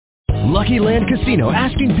Lucky Land Casino,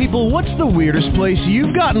 asking people, what's the weirdest place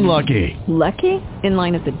you've gotten lucky? Lucky? In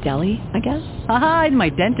line at the deli, I guess? Aha, in my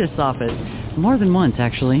dentist's office. More than once,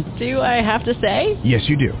 actually. Do I have to say? Yes,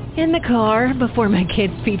 you do. In the car before my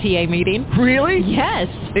kids' PTA meeting. Really? Yes.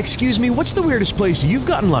 Excuse me, what's the weirdest place you've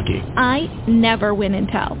gotten lucky? I never win and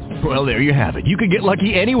tell. Well, there you have it. You can get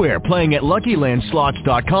lucky anywhere, playing at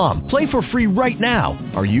LuckyLandSlots.com. Play for free right now.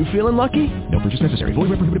 Are you feeling lucky? No purchase necessary. Void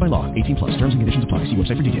where prohibited by law. 18 plus. Terms and conditions apply. See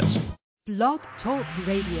website for details. Blog Talk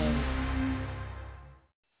Radio.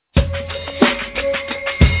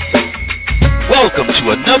 Welcome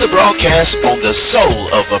to another broadcast on the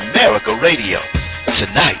Soul of America Radio.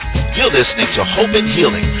 Tonight, you're listening to Hope and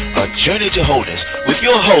Healing, a journey to wholeness, with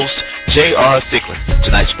your host, J.R. Thicklin.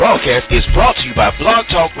 Tonight's broadcast is brought to you by Blog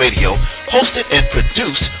Talk Radio, hosted and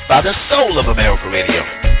produced by the Soul of America Radio.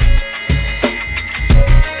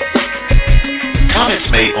 Comments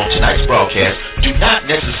made on tonight's broadcast do not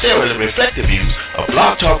necessarily reflect the views of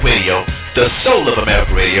Blog Talk Radio, the Soul of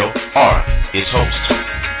America Radio, or its host.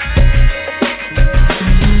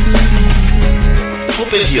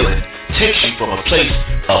 Hope and Healing takes you from a place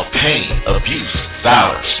of pain, abuse,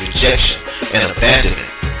 violence, rejection, and abandonment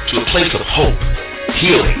to a place of hope,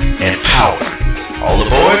 healing, and power. All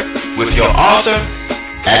aboard with your author,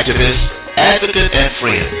 activist, advocate, and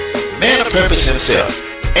friend, man of purpose himself,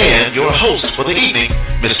 and your host for the evening,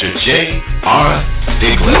 Mr. J.R.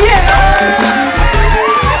 Thicklin. Yeah!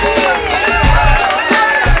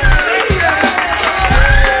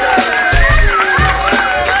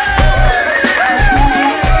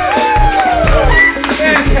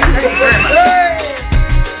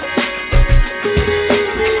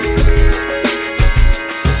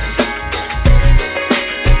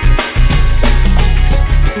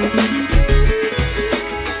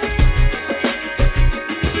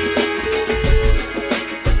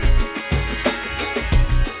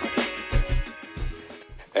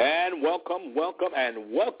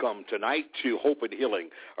 Welcome tonight to Hope and Healing,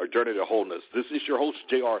 our journey to wholeness. This is your host,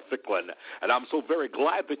 J.R. Thicklin, and I'm so very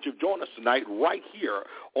glad that you've joined us tonight right here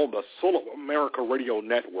on the Soul of America Radio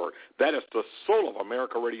Network. That is the Soul of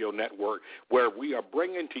America Radio Network, where we are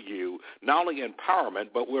bringing to you not only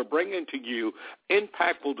empowerment, but we're bringing to you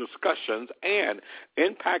impactful discussions and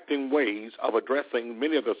impacting ways of addressing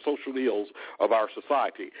many of the social ills of our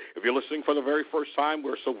society. If you're listening for the very first time,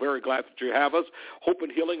 we're so very glad that you have us. Hope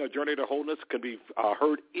and Healing, a journey to wholeness, can be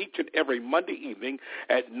heard each and every Monday evening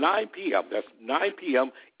at 9 p.m. That's 9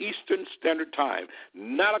 p.m. Eastern Standard Time.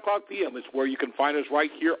 9 o'clock p.m. is where you can find us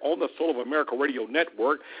right here on the Soul of America Radio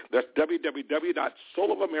Network. That's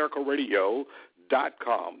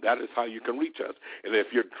www.soulofamericaradio.com. That is how you can reach us. And if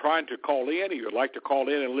you're trying to call in, or you'd like to call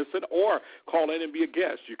in and listen, or call in and be a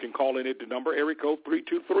guest, you can call in at the number area code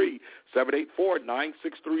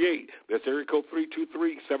 323-784-9638. That's area code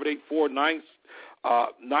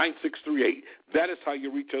 323-784-9638. That is how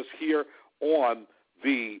you reach us here on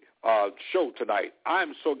the show tonight.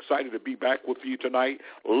 I'm so excited to be back with you tonight,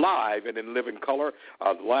 live and in living color.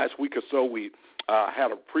 Last week or so, we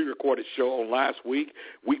had a pre-recorded show on last week.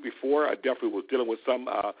 Week before, I definitely was dealing with some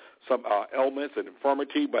ailments and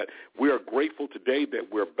infirmity, but we are grateful today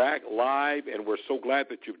that we're back live, and we're so glad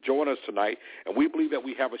that you've joined us tonight, and we believe that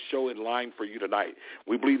we have a show in line for you tonight.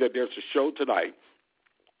 We believe that there's a show tonight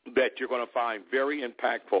that you're going to find very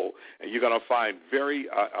impactful, and you're going to find very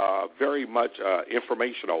much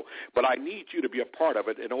informational. But I need you to be a part of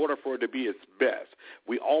it in order for it to be its best.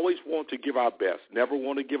 We always want to give our best, never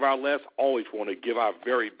want to give our less, always want to give our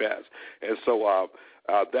very best. And so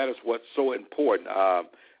that is what's so important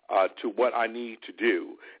to what I need to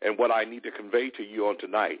do and what I need to convey to you on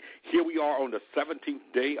tonight. Here we are on the 17th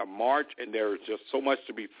day of March, and there is just so much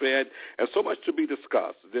to be said and so much to be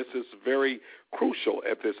discussed. This is very crucial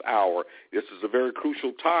at this hour. This is a very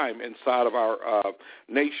crucial time inside of our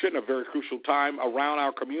nation, a very crucial time around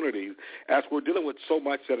our communities as we're dealing with so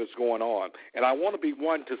much that is going on. And I want to be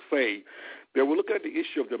one to say that we're looking at the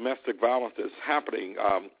issue of domestic violence that's happening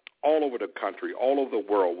all over the country, all over the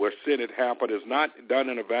world. We're seeing it happen. It's not done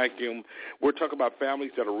in a vacuum. We're talking about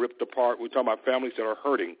families that are ripped apart. We're talking about families that are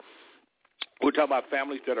hurting. We're talking about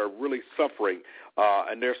families that are really suffering,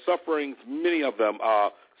 and they're suffering, many of them,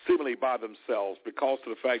 seemingly by themselves because of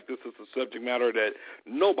the fact this is a subject matter that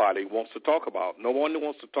nobody wants to talk about. No one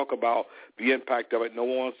wants to talk about the impact of it. No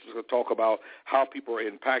one wants to talk about how people are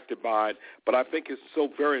impacted by it. But I think it's so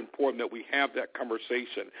very important that we have that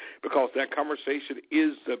conversation because that conversation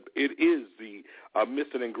is the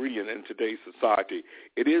missing ingredient in today's society.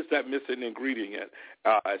 It is that missing ingredient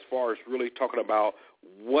as far as really talking about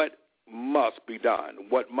what must be done?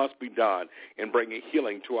 What must be done in bringing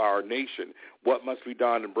healing to our nation? What must be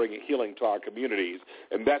done in bringing healing to our communities?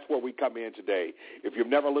 And that's where we come in today. If you've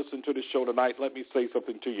never listened to the show tonight, let me say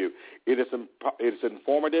something to you. It's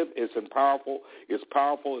informative. It's powerful. It's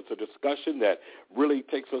powerful. It's a discussion that really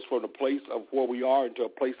takes us from the place of where we are into a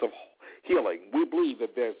place of healing. We believe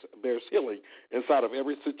that there's healing inside of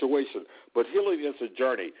every situation, but healing is a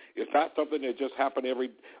journey. It's not something that just happens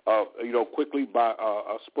quickly by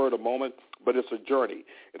a spur of the moment, but it's a journey.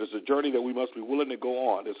 It is a journey that we must be willing to go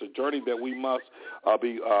on. It's a journey that we must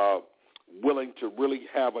be willing to really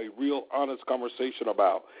have a real honest conversation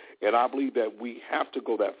about. And I believe that we have to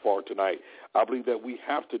go that far tonight. I believe that we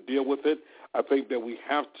have to deal with it. I think that we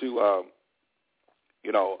have to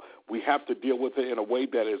we have to deal with it in a way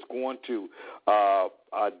that is going to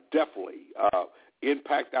definitely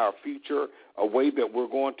impact our future, a way that we're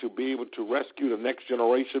going to be able to rescue the next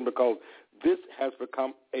generation, because this has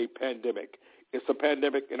become a pandemic. It's a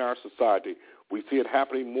pandemic in our society. We see it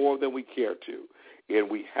happening more than we care to, and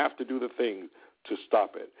we have to do the things to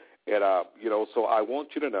stop it. And, so I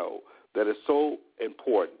want you to know that it's so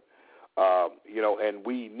important. And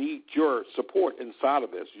we need your support inside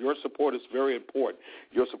of this. Your support is very important.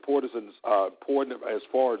 Your support is important as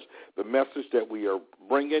far as the message that we are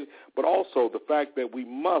bringing, but also the fact that we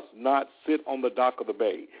must not sit on the dock of the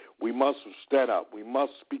bay. We must stand up. We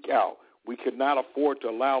must speak out. We cannot afford to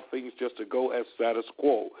allow things just to go as status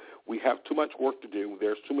quo. We have too much work to do.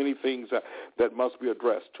 There's too many things that must be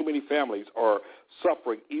addressed. Too many families are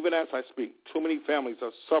suffering. Even as I speak, too many families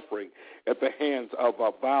are suffering at the hands of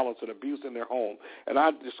violence and abuse in their home. And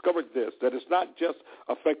I discovered this, that it's not just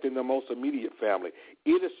affecting the most immediate family.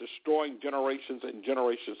 It is destroying generations and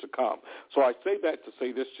generations to come. So I say that to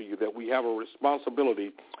say this to you, that we have a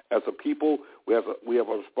responsibility as a people. We have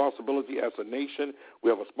a responsibility as a nation.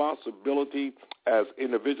 We have a responsibility as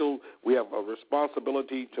individuals. We have a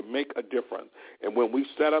responsibility to make a difference. And when we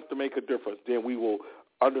set up to make a difference, then we will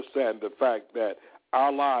understand the fact that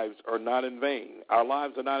our lives are not in vain. Our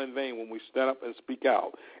lives are not in vain when we stand up and speak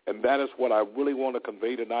out. And that is what I really want to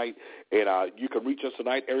convey tonight. And you can reach us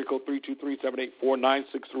tonight, area code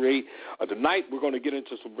 323-784-9638. Tonight we're going to get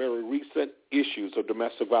into some very recent issues of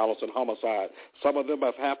domestic violence and homicide. Some of them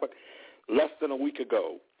have happened less than a week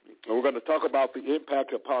ago. And we're going to talk about the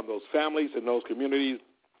impact upon those families and those communities.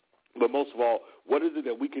 But most of all, what is it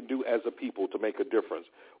that we can do as a people to make a difference?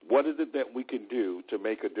 What is it that we can do to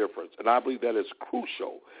make a difference? And I believe that is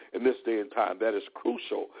crucial in this day and time. That is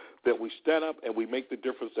crucial that we stand up and we make the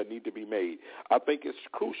difference that need to be made. I think it's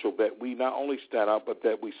crucial that we not only stand up, but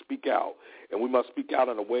that we speak out. And we must speak out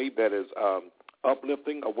in a way that is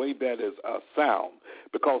uplifting, a way that is sound,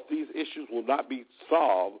 because these issues will not be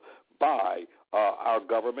solved by our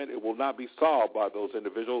government. It will not be solved by those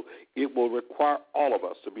individuals. It will require all of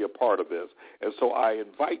us to be a part of this. And so I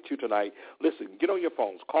invite you tonight, listen, get on your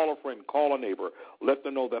phones, call a friend, call a neighbor, let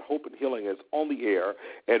them know that Hope and Healing is on the air,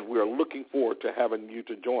 and we're looking forward to having you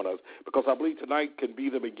to join us, because I believe tonight can be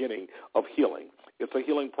the beginning of healing. It's a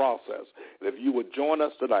healing process. And if you would join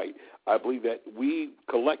us tonight, I believe that we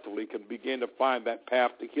collectively can begin to find that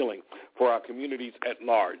path to healing for our communities at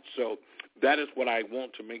large. So that is what I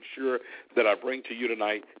want to make sure that I bring to you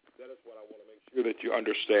tonight. That is what I want to make sure that you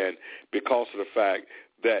understand, because of the fact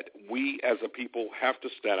that we as a people have to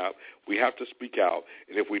stand up. We have to speak out.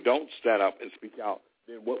 And if we don't stand up and speak out,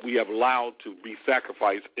 then what we have allowed to be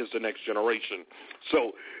sacrificed is the next generation.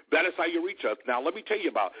 So that is how you reach us. Now, let me tell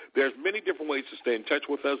you there's many different ways to stay in touch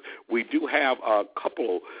with us. We do have a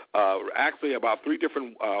couple, actually about 3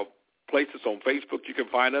 different places on Facebook you can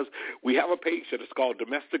find us. We have a page that is called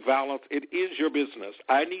Domestic Violence. It is your business.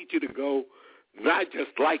 I need you to go, not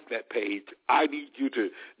just like that page, I need you to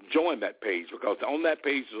join that page, because on that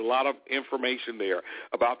page there's a lot of information there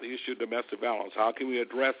about the issue of domestic violence. How can we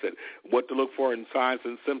address it? What to look for in signs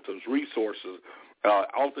and symptoms, resources,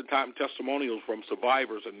 oftentimes testimonials from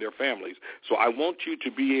survivors and their families. So I want you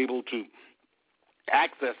to be able to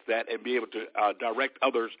access that and be able to direct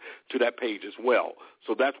others to that page as well.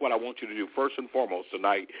 So that's what I want you to do first and foremost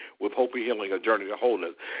tonight with Hope and Healing, A Journey to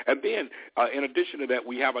Wholeness. And then in addition to that,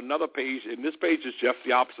 we have another page, and this page is just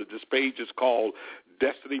the opposite. This page is called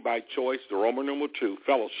Destiny by Choice, the Roman numeral 2,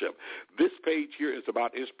 Fellowship. This page here is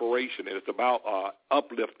about inspiration. It is about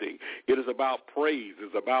uplifting. It is about praise.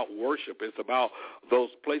 It's about worship. It's about those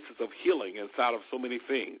places of healing inside of so many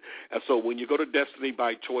things. And so when you go to Destiny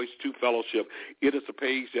by Choice 2, Fellowship, it is a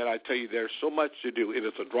page that I tell you there's so much to do. It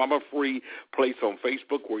is a drama-free place on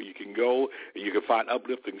Facebook where you can go and you can find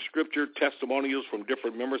uplifting scripture, testimonials from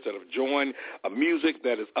different members that have joined, music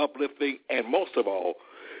that is uplifting, and most of all,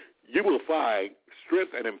 you will find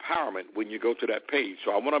strength and empowerment when you go to that page.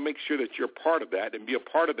 So I want to make sure that you're part of that and be a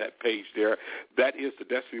part of that page there. That is the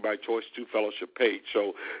Destiny by Choice 2 Fellowship page.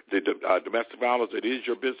 So the domestic violence, it is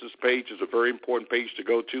your business page, is a very important page to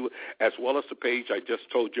go to, as well as the page I just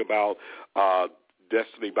told you about,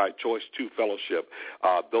 Destiny by Choice 2 Fellowship.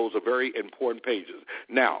 Those are very important pages.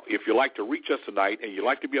 Now, if you'd like to reach us tonight and you'd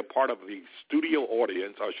like to be a part of the studio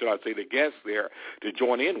audience, or should I say the guests there, to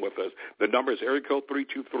join in with us, the number is area code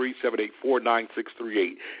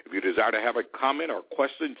 323-784-9638. If you desire to have a comment or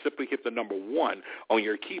question, simply hit the number 1 on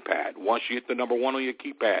your keypad. Once you hit the number 1 on your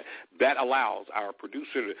keypad, that allows our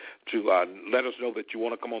producer to let us know that you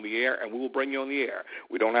want to come on the air, and we will bring you on the air.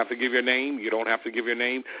 We don't have to give your name. You don't have to give your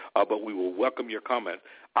name, but we will welcome your comment.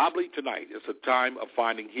 I believe tonight is a time of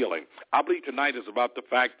finding healing. I believe tonight is about the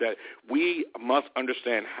fact that we must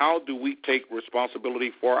understand, how do we take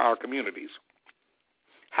responsibility for our communities?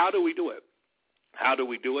 How do we do it? How do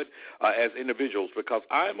we do it as individuals? Because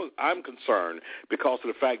I'm concerned because of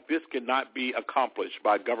the fact this cannot be accomplished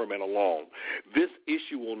by government alone. This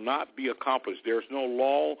issue will not be accomplished. There's no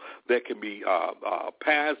law that can be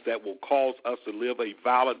passed that will cause us to live a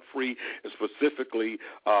violent-free, specifically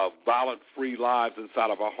violent-free lives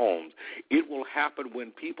inside of our homes. It will happen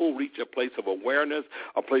when people reach a place of awareness,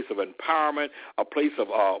 a place of empowerment, a place of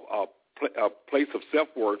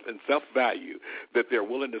self-worth and self-value, that they're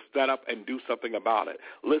willing to stand up and do something about it.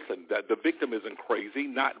 Listen, that the victim isn't crazy,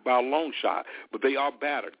 not by a long shot, but they are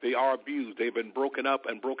battered. They are abused. They've been broken up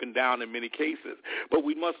and broken down in many cases. But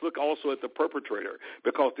we must look also at the perpetrator,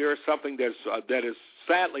 because there is something that is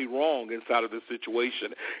sadly wrong inside of this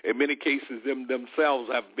situation. In many cases, themselves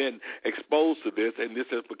have been exposed to this, and this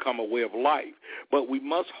has become a way of life. But we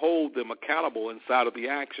must hold them accountable inside of the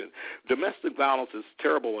action. Domestic violence is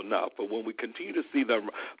terrible enough, but when we continue to see the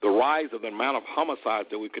rise of the amount of homicides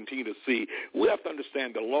that we continue to see, we have to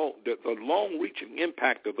understand the long-reaching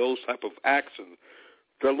impact of those type of actions.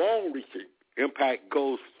 The long-reaching impact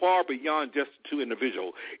goes far beyond just two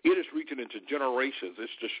individuals. It is reaching into generations.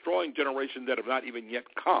 It's destroying generations that have not even yet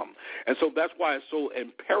come. And so that's why it's so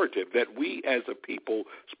imperative that we as a people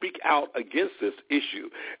speak out against this issue.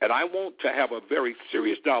 And I want to have a very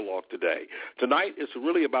serious dialogue today. Tonight is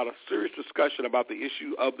really about a serious discussion about the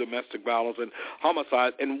issue of domestic violence and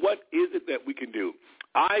homicide, and what is it that we can do.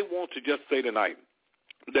 I want to just say tonight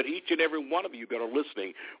that each and every one of you that are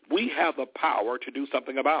listening, we have the power to do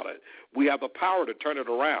something about it. We have the power to turn it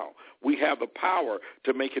around. We have the power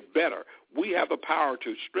to make it better. We have the power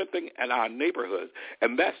to strengthen in our neighborhoods,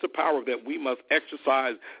 and that's the power that we must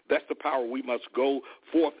exercise. That's the power we must go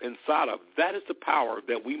forth inside of. That is the power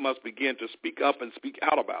that we must begin to speak up and speak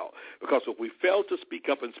out about, because if we fail to speak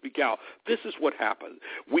up and speak out, this is what happens.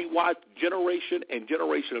 We watch generation and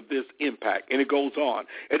generation of this impact, and it goes on,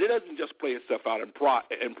 and it doesn't just play itself out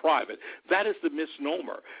in private. That is the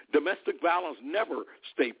misnomer. Domestic violence never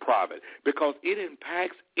stay private, because it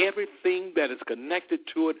impacts everything that is connected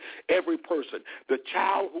to it, every person. The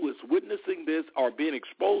child who is witnessing this or being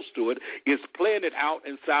exposed to it is playing it out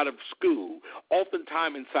inside of school,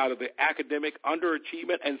 oftentimes inside of the academic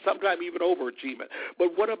underachievement and sometimes even overachievement.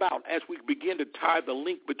 But what about as we begin to tie the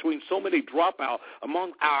link between so many dropouts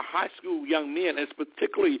among our high school young men, and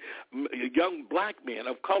particularly young black men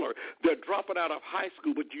of color? They're dropping out of high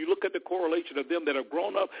school, but you look at the correlation of them that have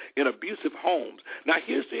grown up in abusive homes. Now,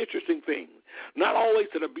 here's the interesting thing. Not always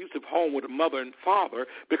an abusive home with a mother and father,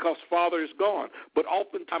 because father is gone, but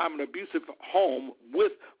oftentimes an abusive home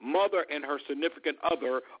with mother and her significant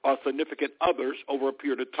other or significant others over a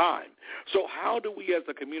period of time. So how do we as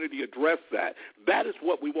a community address that? That is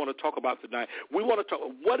what we want to talk about tonight. We want to talk,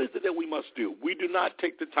 what is it that we must do? We do not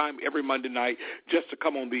take the time every Monday night just to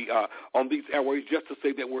come on these airways just to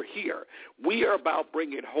say that we're here. We are about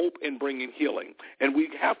bringing hope and bringing healing, and we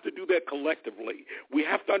have to do that collectively. We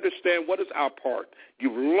have to understand what is our part.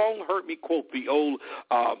 You've long heard me quote the old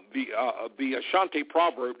the Ashanti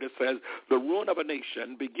proverb that says, "The ruin of a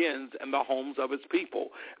nation begins in the homes of its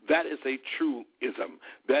people." That is a truism.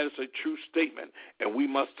 That is a true statement, and we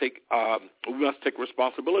must take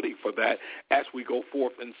responsibility for that as we go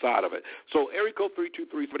forth inside of it. So, area code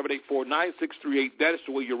 323-784-9638. That is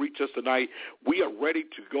the way you reach us tonight. We are ready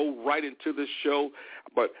to go right into this show,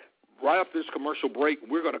 but right after this commercial break,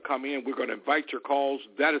 we're going to come in. We're going to invite your calls.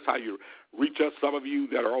 That is how you reach us. Some of you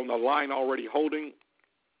that are on the line already holding,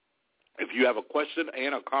 if you have a question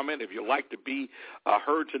and a comment, if you'd like to be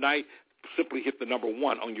heard tonight, simply hit the number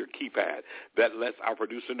 1 on your keypad. That lets our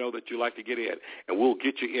producer know that you'd like to get in, and we'll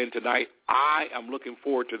get you in tonight. I am looking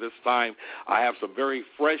forward to this time. I have some very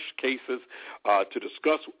fresh cases to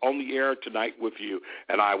discuss on the air tonight with you,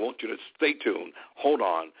 and I want you to stay tuned. Hold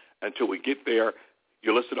on until we get there.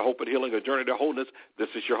 You're listening to Hope and Healing, A Journey to Wholeness. This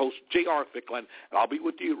is your host, J.R. Thicklin, and I'll be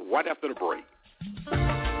with you right after the break.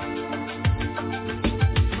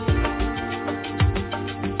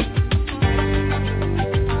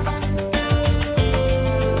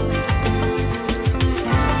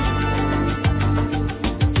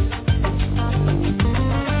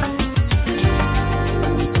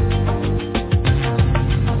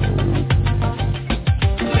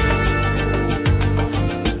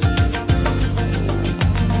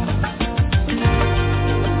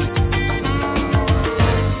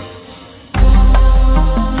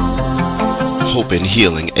 Hope and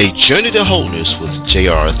Healing, A Journey to Wholeness with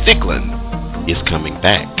J.R. Thicklin is coming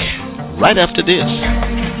back right after this.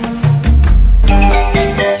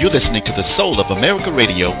 You're listening to the Soul of America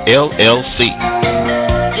Radio, LLC.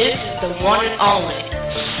 This is the one and only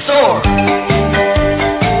Soar.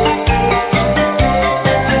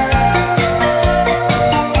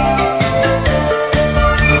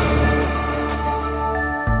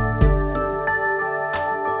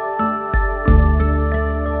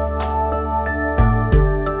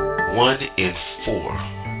 1 in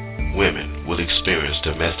 4 women will experience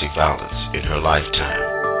domestic violence in her lifetime.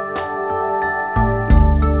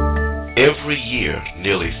 Every year,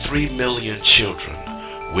 nearly 3 million children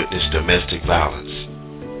witness domestic violence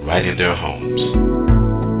right in their homes.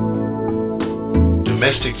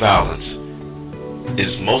 Domestic violence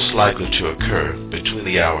is most likely to occur between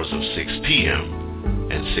the hours of 6 p.m.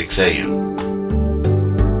 and 6 a.m.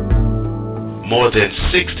 More than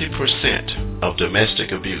 60% of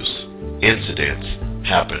domestic abuse incidents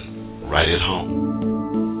happen right at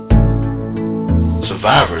home.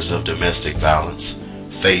 Survivors of domestic violence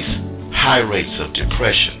face high rates of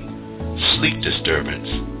depression, sleep disturbance,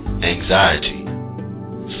 anxiety,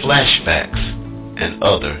 flashbacks, and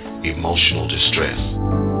other emotional distress.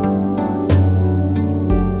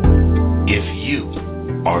 If you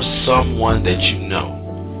or someone that you know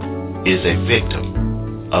is a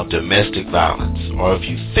victim of domestic violence, or if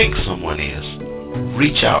you think someone is,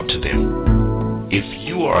 reach out to them. If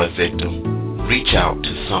you are a victim, reach out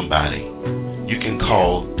to somebody. You can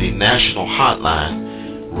call the national hotline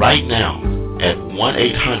right now at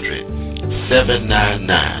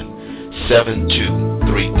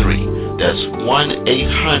 1-800-799-7233. That's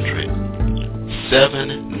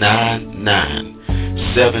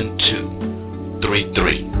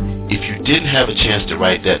 1-800-799-7233. If you didn't have a chance to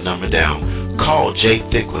write that number down, call Jay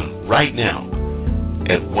Thicklin right now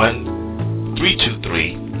at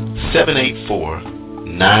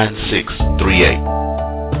 1-323-784-9638.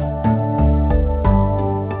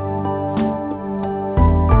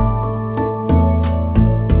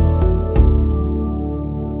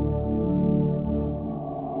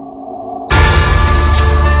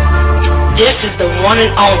 This is the one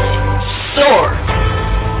and only Soar.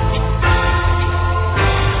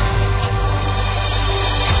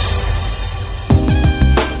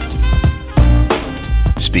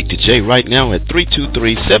 Speak to Jay right now at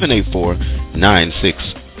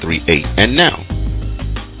 323-784-9638. And now,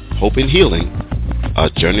 Hope and Healing, A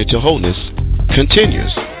Journey to Wholeness,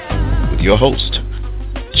 continues with your host,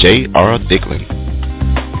 J.R. Thicklin.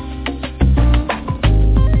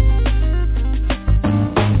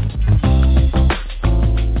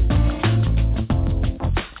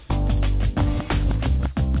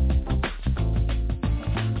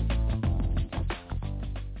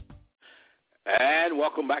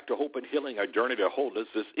 Welcome back to Hope and Healing, A Journey to Wholeness.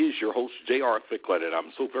 This is your host, J.R. Thicklin, and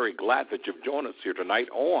I'm so very glad that you've joined us here tonight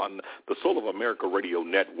on the Soul of America Radio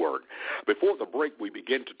Network. Before the break, we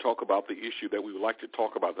begin to talk about the issue that we would like to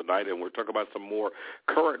talk about tonight, and we're talking about some more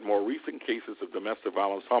current, more recent cases of domestic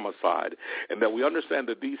violence homicide, and that we understand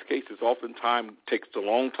that these cases oftentimes takes a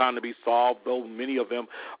long time to be solved, though many of them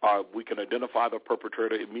we can identify the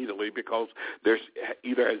perpetrator immediately because there's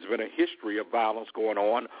either has been a history of violence going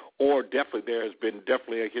on, or there has been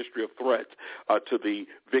a history of threats to the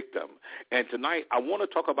victim. And tonight, I want to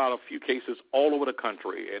talk about a few cases all over the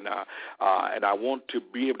country, and I want to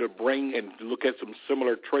be able to bring and look at some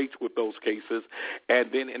similar traits with those cases.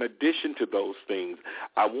 And then, in addition to those things,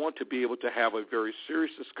 I want to be able to have a very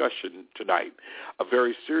serious discussion tonight, a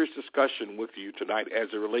very serious discussion with you tonight as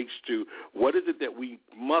it relates to what is it that we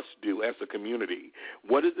must do as a community.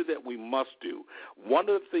 What is it that we must do? One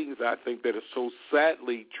of the things I think that is so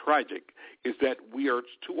sadly tragic is that we are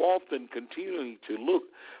too often continuing to look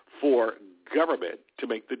for government to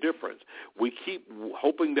make the difference. We keep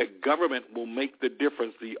hoping that government will make the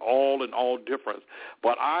difference, the all in all difference.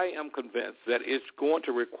 But I am convinced that it's going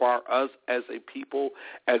to require us as a people,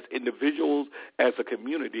 as individuals, as a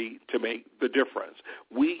community to make the difference.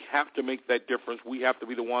 We have to make that difference. We have to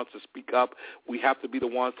be the ones to speak up. We have to be the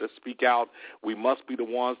ones that speak out. We must be the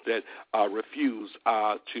ones that refuse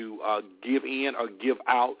to give in or give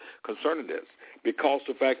out concerning this, because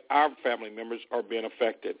the fact our family members are being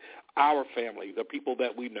affected, our family, the people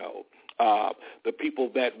that we know, the people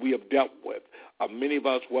that we have dealt with, many of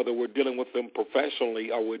us, whether we're dealing with them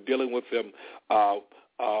professionally or we're dealing with them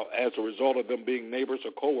as a result of them being neighbors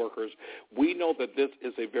or coworkers, we know that this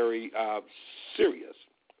is a very serious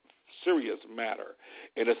matter,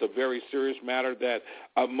 and it's a very serious matter that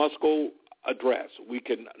must go address. We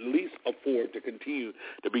can at least afford to continue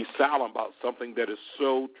to be silent about something that is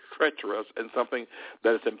so treacherous and something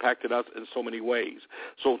that has impacted us in so many ways.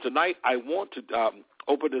 So tonight I want to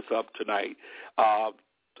open this up tonight,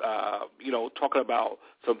 talking about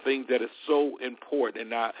some things that is so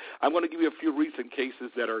important. And I'm going to give you a few recent cases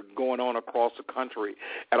that are going on across the country.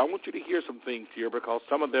 And I want you to hear some things here because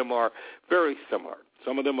some of them are very similar.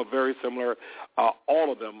 Some of them are very similar.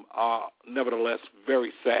 All of them are nevertheless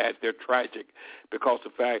very sad. They're tragic because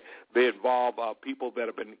of the fact they involve people that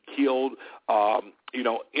have been killed,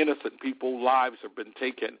 innocent people, lives have been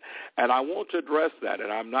taken. And I want to address that,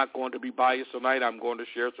 and I'm not going to be biased tonight. I'm going to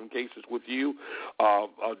share some cases with you,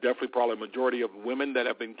 definitely probably a majority of women that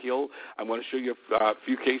have been killed. I'm going to show you a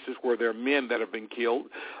few cases where there are men that have been killed,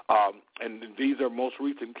 and these are most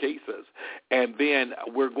recent cases. And then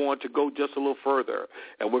we're going to go just a little further,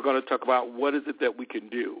 and we're going to talk about what is it that we can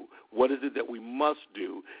do, what is it that we must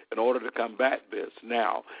do in order to combat this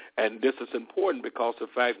now. And this is important because of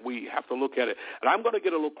the fact we have to look at it. And I'm going to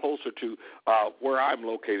get a little closer to where I'm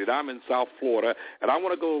located. I'm in South Florida, and I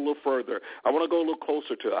want to go a little further. I want to go a little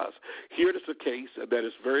closer to us. Here is a case that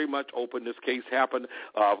is very much open. This case happened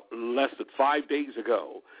less than 5 days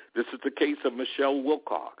ago. This is the case of Michelle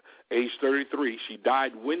Wilcox, age 33. She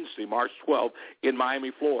died Wednesday, March 12th, in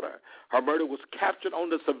Miami, Florida. Her murder was captured on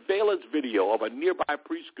the surveillance video of a nearby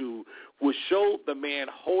preschool, which showed the man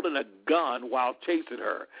holding a gun while chasing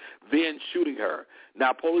her, then shooting her.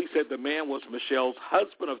 Now, police said the man was Michelle's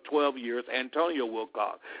husband of 12 years, Antonio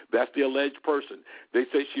Wilcox. That's the alleged person. They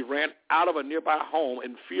say she ran out of a nearby home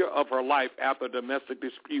in fear of her life after a domestic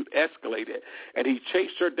dispute escalated, and he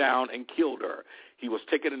chased her down and killed her. He was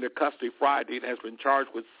taken into custody Friday and has been charged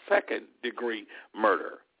with second-degree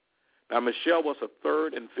murder. Now, Michelle was a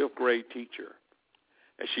third and fifth grade teacher,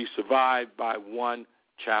 and she survived by one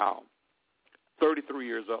child, 33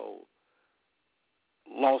 years old,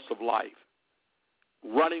 loss of life,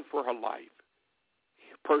 running for her life,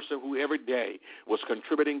 a person who every day was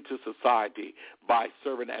contributing to society by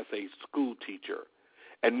serving as a school teacher.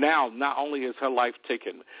 And now not only is her life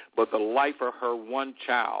taken, but the life of her one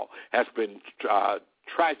child has been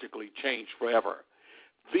tragically changed forever.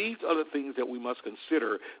 These are the things that we must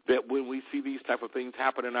consider that when we see these type of things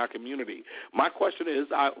happen in our community. My question is,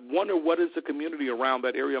 I wonder what is the community around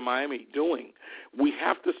that area of Miami doing? We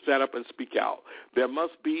have to stand up and speak out. There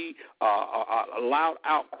must be a loud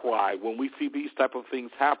outcry when we see these type of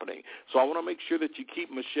things happening. So I want to make sure that you keep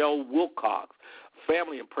Michelle Wilcox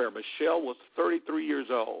family in prayer. Michelle was 33 years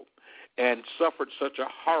old and suffered such a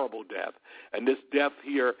horrible death. And this death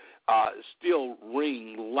here still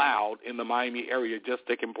ring loud in the Miami area, just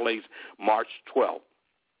taking place March 12th.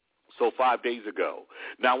 So 5 days ago.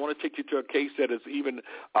 Now I want to take you to a case that is even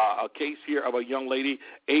a case here of a young lady,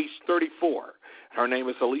 age 34. Her name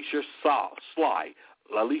is Alicia Sly.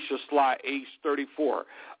 Alicia Sly, age 34.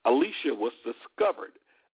 Alicia was discovered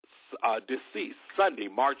deceased Sunday,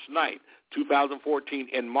 March 9th, 2014,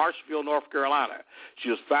 in Marshville, North Carolina. She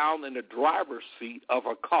was found in the driver's seat of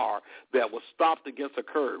a car that was stopped against a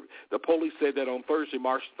curb. The police said that on Thursday,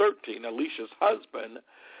 March 13th, Alicia's husband,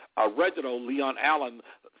 Reginald Leon Allen,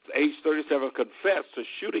 age 37, confessed to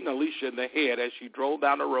shooting Alicia in the head as she drove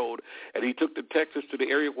down the road, and he took detectives to the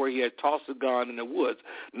area where he had tossed the gun in the woods,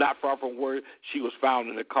 not far from where she was found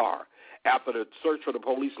in the car. After the search for the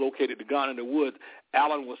police located the gun in the woods,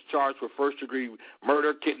 Allen was charged with first-degree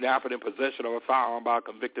murder, kidnapping, and possession of a firearm by a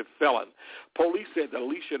convicted felon. Police said that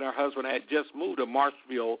Alicia and her husband had just moved to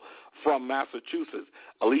Marshville from Massachusetts.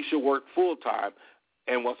 Alicia worked full-time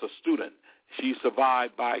and was a student. She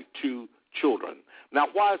survived by 2 children. Now,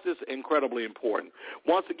 why is this incredibly important?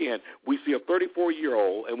 Once again, we see a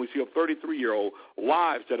 34-year-old and we see a 33-year-old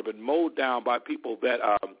lives that have been mowed down by people that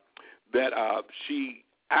she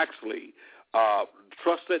actually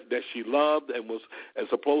trusted, that she loved and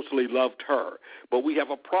supposedly loved her. But we have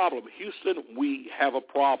a problem. Houston, we have a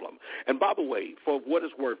problem. And by the way, for what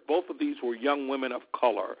it's worth, both of these were young women of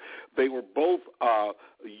color. They were both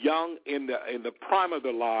young in the prime of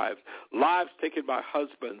their lives taken by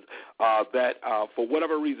husbands that for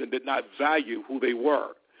whatever reason did not value who they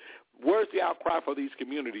were. Where's the outcry for these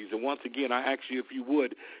communities? And once again, I ask you if you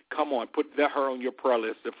would, come on, put her on your prayer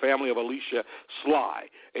list, the family of Alicia Sly,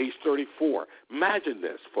 age 34. Imagine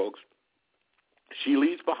this, folks. She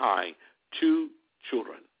leaves behind 2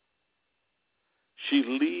 children. She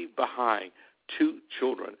leaves behind 2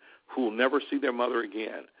 children who will never see their mother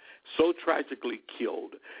again. So tragically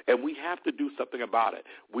killed, and we have to do something about it.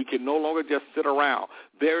 We can no longer just sit around.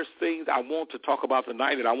 There's things I want to talk about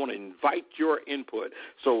tonight, and I want to invite your input.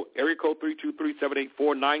 So area code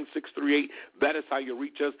 323-784-9638, that is how you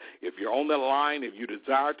reach us. If you're on the line, if you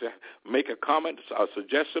desire to make a comment, a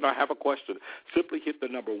suggestion, or have a question, simply hit the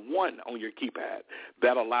number 1 on your keypad.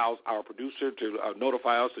 That allows our producer to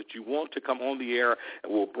notify us that you want to come on the air,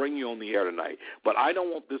 and we'll bring you on the air tonight. But I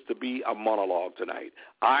don't want this to be a monologue tonight.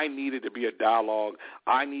 I need it to be a dialogue.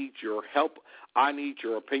 I need your help. I need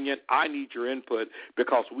your opinion. I need your input,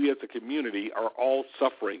 because we as a community are all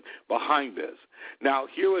suffering behind this. Now,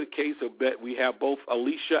 here is a case of that we have both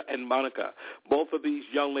Alicia and Monica. Both of these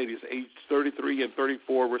young ladies, aged 33 and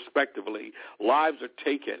 34 respectively, lives are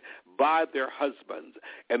taken by their husbands.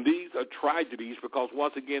 And these are tragedies because,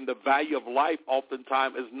 once again, the value of life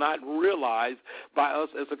oftentimes is not realized by us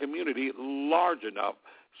as a community large enough.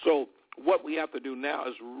 So what we have to do now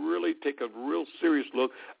is really take a real serious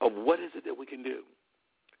look of what is it that we can do.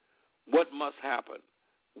 What must happen?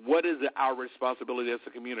 What is our responsibility as a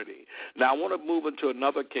community? Now, I want to move into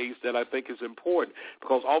another case that I think is important,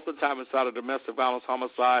 because oftentimes inside of domestic violence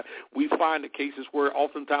homicide, we find the cases where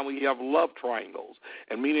oftentimes we have love triangles,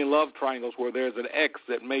 and meaning love triangles where there's an ex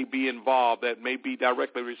that may be involved, that may be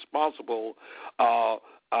directly responsible for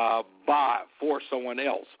someone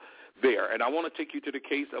else there. And I want to take you to the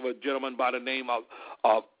case of a gentleman by the name of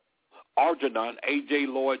Algernon A.J.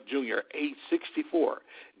 Lloyd Jr., age 64,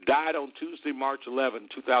 died on Tuesday, March 11,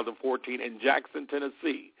 2014 in Jackson,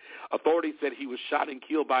 Tennessee. Authorities said he was shot and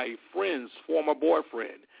killed by a friend's former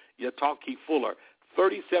boyfriend, Yataki Fuller,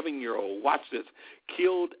 37-year-old, watch this,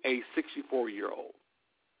 killed a 64-year-old.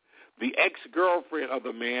 The ex-girlfriend of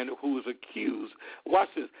the man who was accused, watch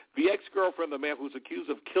this, the ex-girlfriend of the man who was accused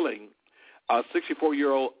of killing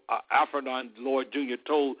 64-year-old Algernon Lloyd Jr.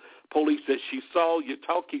 told police that she saw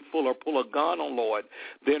Yataki Fuller pull a gun on Lloyd,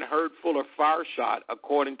 then heard Fuller fire shot,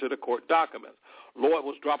 according to the court documents. Lloyd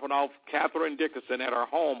was dropping off Catherine Dickerson at her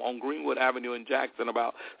home on Greenwood Avenue in Jackson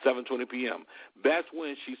about 7:20 p.m. That's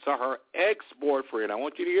when she saw her ex-boyfriend, I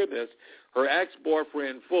want you to hear this, her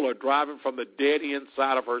ex-boyfriend Fuller driving from the dead-end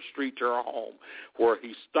side of her street to her home, where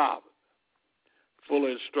he stopped. Fuller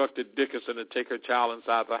instructed Dickerson to take her child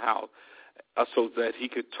inside the house so that he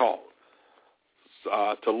could talk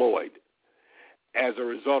to Lloyd. As a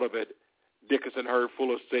result of it, Dickerson heard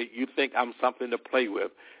Fuller say, "You think I'm something to play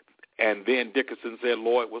with?" And then Dickerson said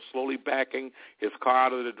Lloyd was slowly backing his car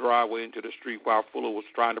out of the driveway into the street while Fuller was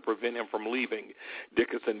trying to prevent him from leaving.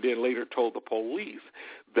 Dickerson then later told the police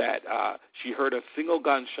that she heard a single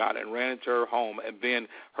gunshot and ran into her home, and then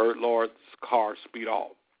heard Lloyd's car speed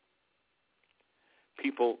off.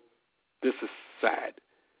 People, this is sad.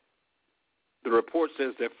 The report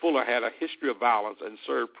says that Fuller had a history of violence and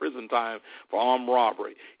served prison time for armed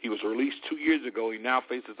robbery. He was released 2 years ago. He now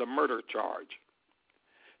faces a murder charge.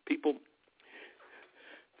 People,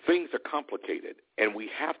 things are complicated, and we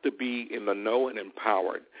have to be in the know and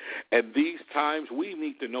empowered. And these times, we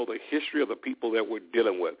need to know the history of the people that we're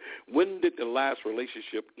dealing with. When did the last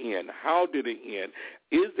relationship end? How did it end?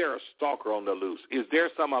 Is there a stalker on the loose? Is there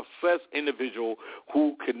some obsessed individual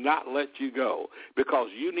who cannot let you go?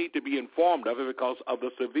 Because you need to be informed of it because of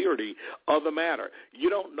the severity of the matter. You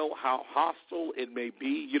don't know how hostile it may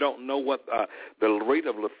be. You don't know what the rate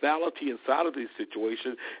of lethality inside of these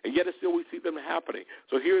situations, and yet still we see them happening.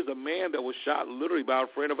 So here's a man that was shot literally by a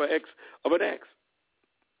friend of an ex.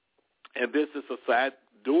 And this is a sad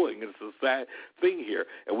doing. It's a sad thing here,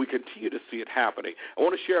 and we continue to see it happening. I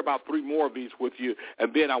want to share about 3 more of these with you,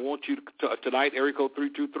 and then I want you to tonight, area code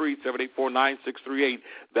 323-784-9638.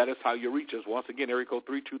 That is how you reach us. Once again, area code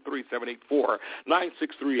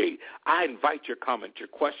 323-784-9638. I invite your comment, your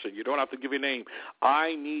question. You don't have to give your name.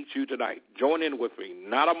 I need you tonight. Join in with me.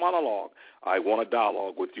 Not a monologue. I want a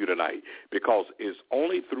dialogue with you tonight, because it's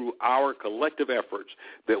only through our collective efforts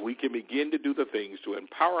that we can begin to do the things to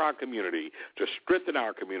empower our community, to strengthen our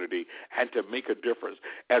our community and to make a difference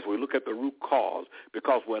as we look at the root cause.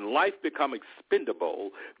 Because when life becomes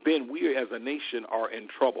expendable, then we as a nation are in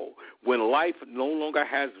trouble. When life no longer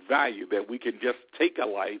has value, that we can just take a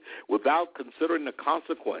life without considering the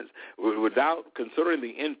consequence, without considering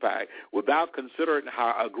the impact, without considering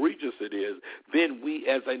how egregious it is, then we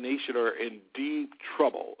as a nation are in deep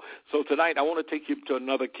trouble. So tonight I want to take you to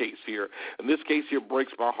another case here, and this case here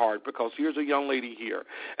breaks my heart because here's a young lady here,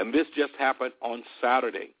 and this just happened on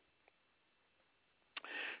Saturday.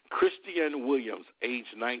 Christiane Williams, age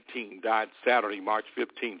 19, died Saturday, March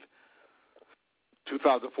 15th,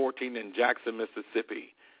 2014 in Jackson,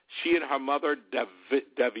 Mississippi. She and her mother,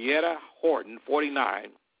 Davietta Horton,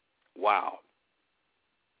 49,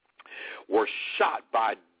 were shot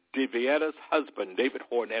by Davietta's husband, David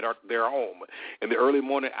Horton, at their home in the early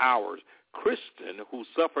morning hours. Kristen, who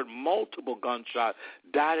suffered multiple gunshots,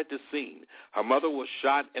 died at the scene. Her mother was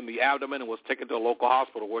shot in the abdomen and was taken to a local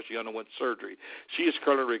hospital where she underwent surgery. She is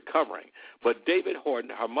currently recovering. But David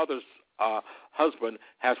Horton, her mother's husband,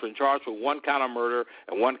 has been charged with one count of murder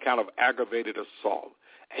and one count of aggravated assault.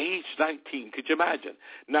 Age 19, could you imagine?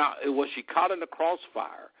 Now, was she caught in the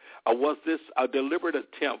crossfire, or was this a deliberate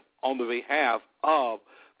attempt on the behalf of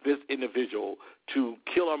this individual to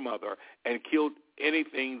kill her mother and kill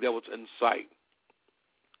anything that was in sight?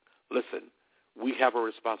 Listen, we have a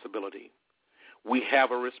responsibility. We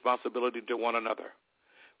have a responsibility to one another.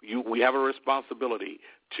 We have a responsibility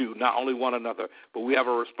to not only one another, but we have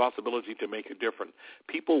a responsibility to make a difference.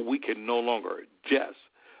 People, we can no longer just,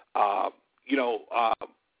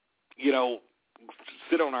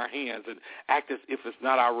 sit on our hands and act as if it's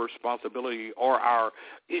not our responsibility or our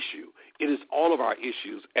issue. It is all of our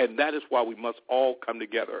issues, and that is why we must all come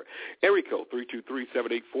together. Area code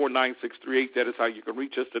 323-784-9638. That is how you can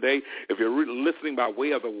reach us today. If you're listening by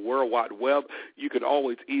way of the World Wide Web, you can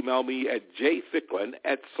always email me at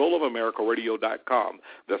jthicklin@soulafamericaradio.com.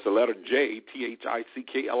 That's the letter J,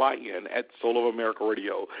 Thicklin,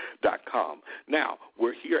 @soulafamericaradio.com. Now,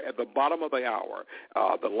 we're here at the bottom of the hour.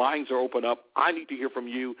 The lines are open up. I need to hear from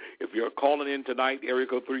you. If you're calling in tonight, area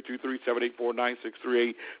code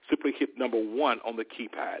 323-784-9638, simply hit number 1 on the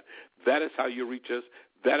keypad. That is how you reach us.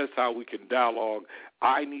 That is how we can dialogue.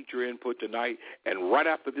 I need your input tonight. And right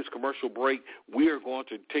after this commercial break, we are going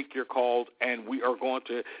to take your calls, and we are going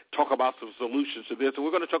to talk about some solutions to this. And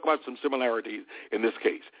we're going to talk about some similarities in this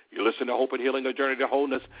case. You're listening to Hope and Healing, A Journey to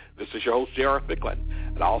Wholeness. This is your host, J.R. Thicklin,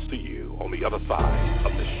 and I'll see you on the other side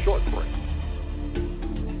of this short break.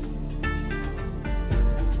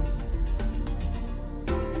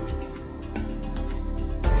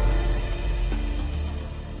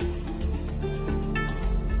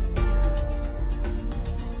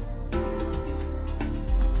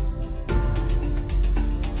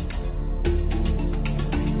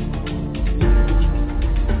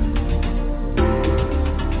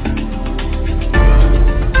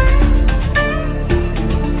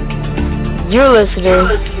 You're listening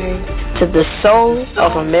to the Soul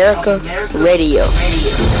of America Radio.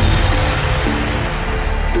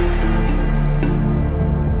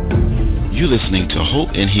 You're listening to Hope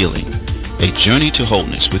and Healing, A Journey to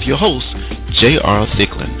Wholeness with your host, J.R.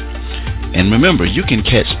 Thicklin. And remember, you can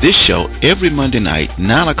catch this show every Monday night,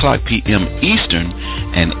 9 o'clock p.m. Eastern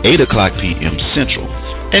and 8 o'clock p.m. Central.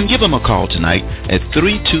 And give them a call tonight at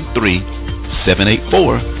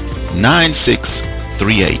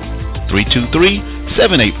 323-784-9638.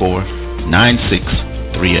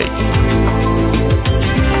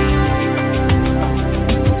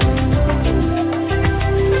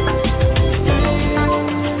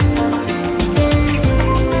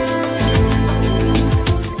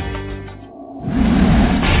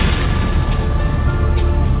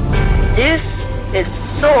 This is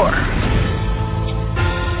SOAR.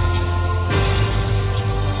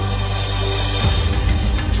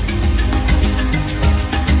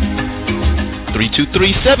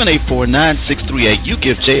 323-784-9638. You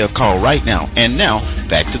give Jay a call right now. And now,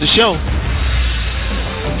 back to the show. You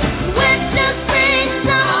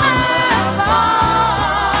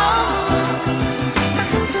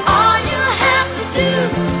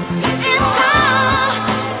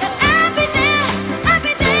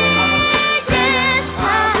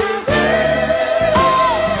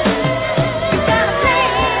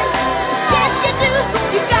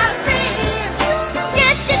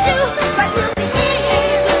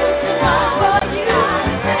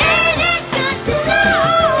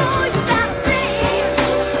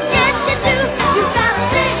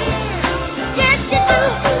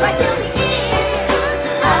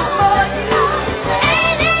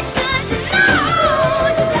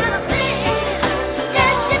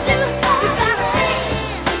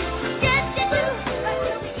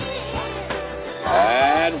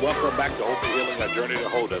Welcome back to Hope and Healing, A Journey to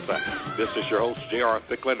Wholeness. This is your host, J.R.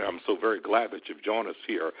 Thicklin, and I'm so very glad that you've joined us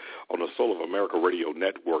here on the Soul of America Radio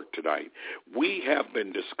Network tonight. We have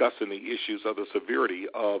been discussing the issues of the severity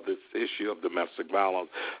of this issue of domestic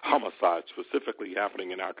violence, homicide specifically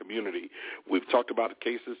happening in our community. We've talked about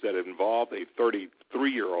cases that involve a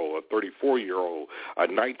 33-year-old, a 34-year-old, a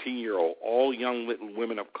 19-year-old, all young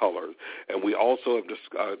women of color. And we also have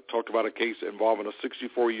talked about a case involving a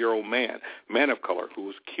 64-year-old man of color who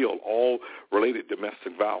was killed, all related to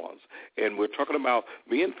domestic violence. And we're talking about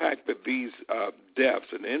the impact that these deaths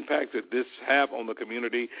and the impact that this have on the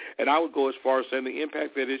community, and I would go as far as saying the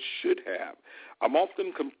impact that it should have. I'm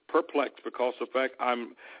often perplexed because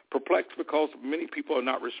many people are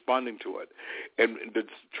not responding to it. And the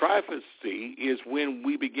travesty is when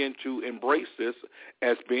we begin to embrace this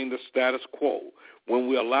as being the status quo, when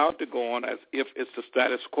we allow it to go on as if it's the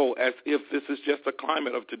status quo, as if this is just the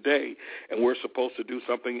climate of today and we're supposed to do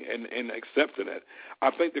something in accepting it. I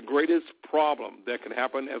think the greatest problem that can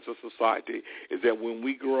happen as a society is that when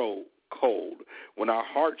we grow cold, when our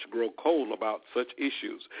hearts grow cold about such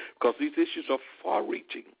issues, because these issues are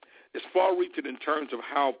far-reaching. It's far-reaching in terms of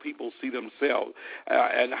how people see themselves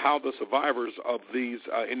and how the survivors of these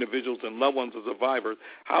individuals and loved ones of survivors,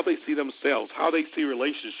 how they see themselves, how they see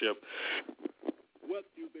relationship. What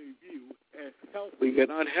do they view as healthy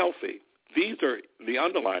and unhealthy? These are the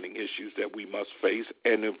underlying issues that we must face,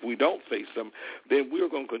 and if we don't face them, then we're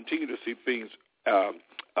going to continue to see things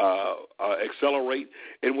accelerate,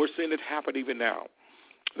 and we're seeing it happen even now.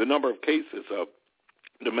 The number of cases of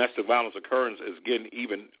domestic violence occurrence is getting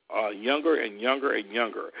even younger and younger and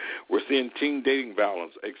younger. We're seeing teen dating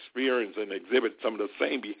violence experience and exhibit some of the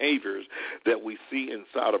same behaviors that we see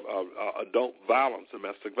inside of adult violence,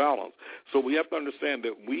 domestic violence. So we have to understand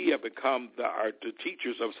that we have become the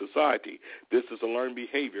teachers of society. This is a learned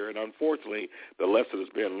behavior, and unfortunately, the lesson has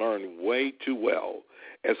been learned way too well.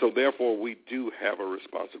 And so, therefore, we do have a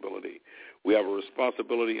responsibility. We have a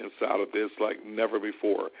responsibility inside of this like never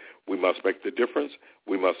before. We must make the difference.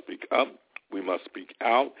 We must speak up. We must speak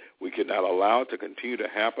out. We cannot allow it to continue to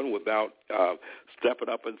happen without stepping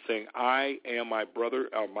up and saying, I am my brother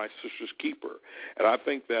or my sister's keeper. And I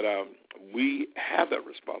think that we have that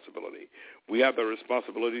responsibility. We have that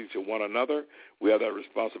responsibility to one another. We have that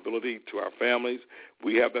responsibility to our families.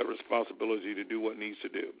 We have that responsibility to do what needs to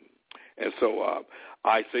do. And so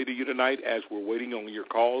I say to you tonight, as we're waiting on your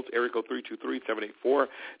calls, area code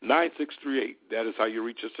 323-784-9638. That is how you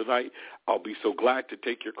reach us tonight. I'll be so glad to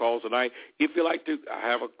take your calls tonight. If you'd like to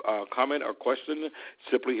have a comment or question,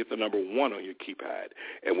 simply hit the number 1 on your keypad,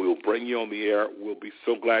 and we will bring you on the air. We'll be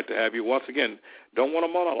so glad to have you. Once again, don't want a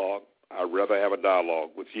monologue. I'd rather have a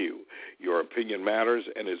dialogue with you. Your opinion matters,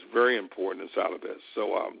 and it's very important inside of this.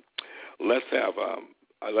 So let's have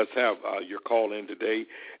your call in today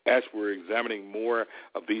as we're examining more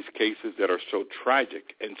of these cases that are so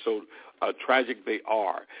tragic and so tragic they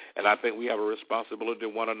are. And I think we have a responsibility to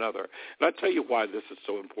one another. And I'll tell you why this is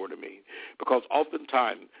so important to me. Because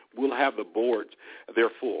oftentimes we'll have the boards, they're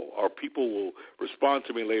full, or people will respond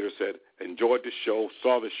to me later, said, enjoyed the show,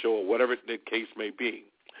 saw the show, or whatever the case may be.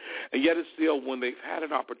 And yet it's still when they've had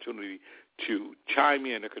an opportunity to chime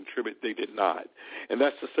in or contribute, they did not. And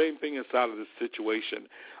that's the same thing inside of this situation.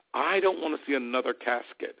 I don't want to see another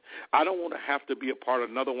casket. I don't want to have to be a part of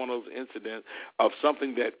another one of those incidents of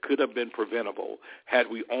something that could have been preventable had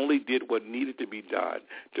we only did what needed to be done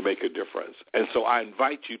to make a difference. And so I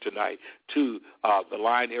invite you tonight to the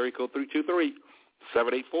line area code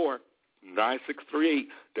 323-784-9638.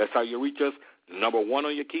 That's how you reach us, number 1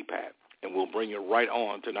 on your keypad, and we'll bring you right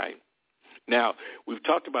on tonight. Now, we've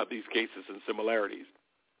talked about these cases and similarities,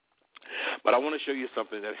 but I want to show you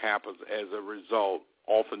something that happens as a result,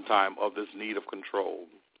 oftentimes, of this need of control.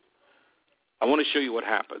 I want to show you what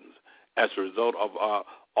happens as a result of,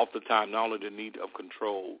 oftentimes, not only the need of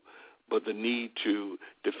control, but the need to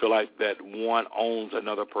feel like that one owns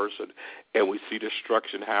another person, and we see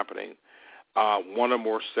destruction happening. One of the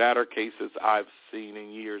more sadder cases I've seen in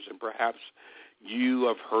years, and perhaps you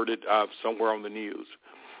have heard it somewhere on the news.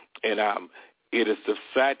 And it is the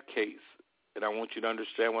sad case, and I want you to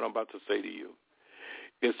understand what I'm about to say to you.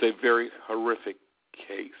 It's a very horrific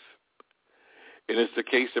case. And it's the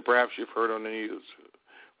case that perhaps you've heard on the news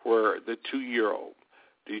where the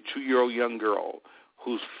 2-year-old young girl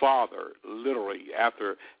whose father, literally,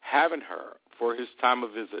 after having her for his time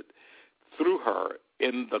of visit, threw her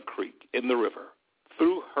in the creek, in the river,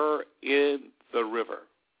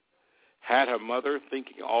 had her mother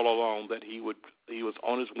thinking all along that he was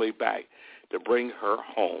on his way back to bring her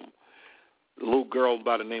home. A little girl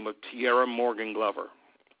by the name of Tiara Morgan Glover.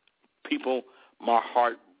 People, my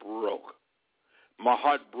heart broke. My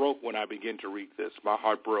heart broke when I began to read this. My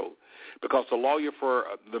heart broke because the lawyer for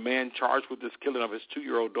the man charged with this killing of his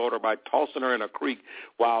 2-year-old daughter by tossing her in a creek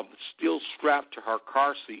while still strapped to her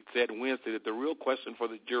car seat said Wednesday that the real question for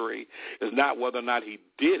the jury is not whether or not he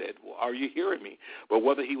did it, are you hearing me, but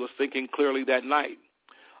whether he was thinking clearly that night.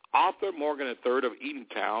 Arthur Morgan III of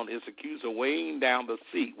Eatontown is accused of weighing down the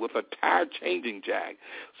seat with a tire changing jack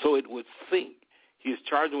so it would sink. He is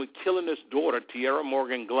charged with killing his daughter, Tiara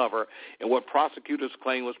Morgan Glover, in what prosecutors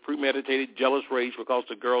claim was premeditated jealous rage because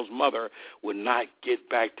the girl's mother would not get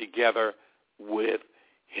back together with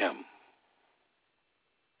him.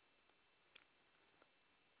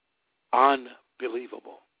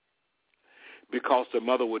 Unbelievable. Because the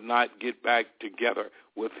mother would not get back together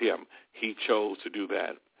with him, he chose to do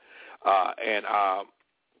that.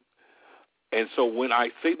 And so when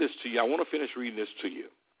I say this to you, I want to finish reading this to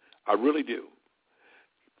you. I really do.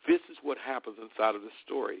 This is what happens inside of the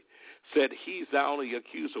story. Said he's not only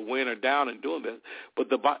accused of weighing her down and doing this, but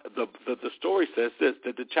the story says this,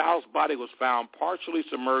 that the child's body was found partially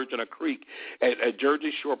submerged in a creek at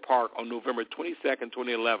Jersey Shore Park on November 22nd,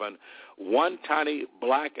 2011, one tiny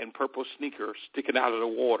black and purple sneaker sticking out of the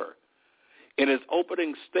water. In his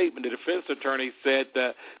opening statement, the defense attorney said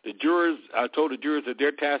that the jurors told the jurors that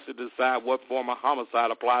they're tasked to decide what form of homicide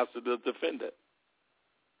applies to the defendant.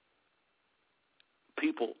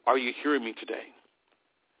 People, are you hearing me today?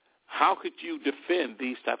 How could you defend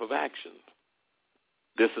these type of actions?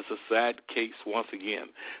 This is a sad case, once again,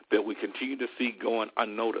 that we continue to see going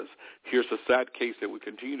unnoticed. Here's a sad case that we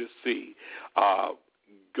continue to see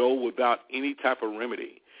go without any type of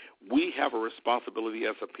remedy. We have a responsibility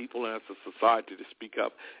as a people and as a society to speak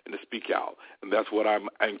up and to speak out, and that's what I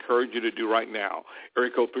encourage you to do right now.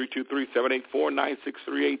 Area code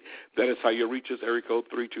 323-784-9638. That is how you reach us, area code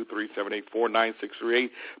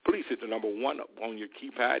 323-784-9638. Please hit the number 1 on your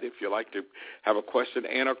keypad if you'd like to have a question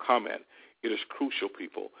and a comment. It is crucial,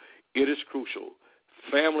 people. It is crucial.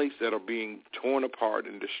 Families that are being torn apart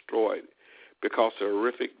and destroyed because of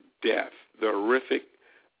horrific death, the horrific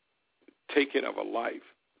taking of a life.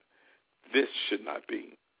 This should not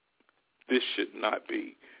be. This should not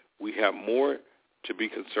be. We have more to be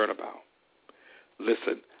concerned about.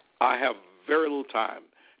 Listen, I have very little time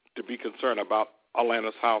to be concerned about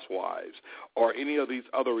Atlanta's Housewives or any of these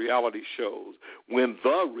other reality shows when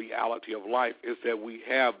the reality of life is that we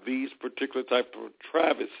have these particular type of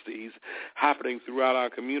travesties happening throughout our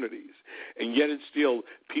communities. And yet it's still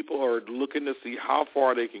people are looking to see how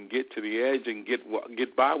far they can get to the edge and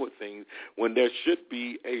get by with things when there should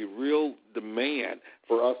be a real demand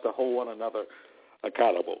for us to hold one another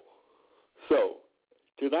accountable. So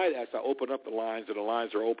tonight, as I open up the lines, and the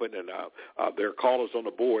lines are open, and there are callers on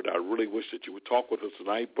the board, I really wish that you would talk with us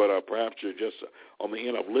tonight, but perhaps you're just on the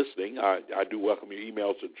end of listening. I do welcome your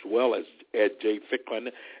emails as well as at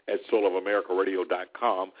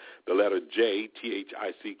jthicklin@soulofamerica.radio.com, the letter J,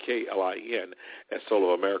 THICKLIN, at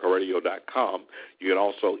soulofamerica.radio.com. You can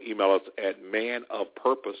also email us at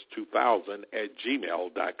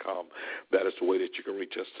manofpurpose2000@gmail.com. That is the way that you can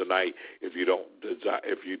reach us tonight if you don't desire,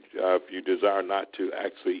 if you desire not to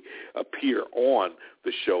actually appear on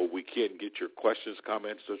the show. We can get your questions,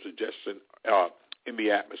 comments, or suggestions in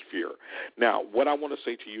the atmosphere. Now, what I want to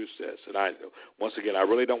say to you is this, and once again, I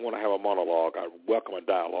really don't want to have a monologue. I welcome a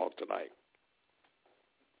dialogue tonight.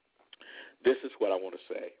 This is what I want to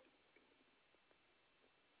say.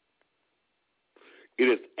 It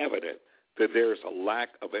is evident that there is a lack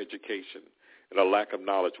of education and a lack of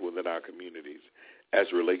knowledge within our communities as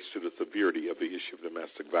it relates to the severity of the issue of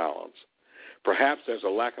domestic violence. Perhaps there's a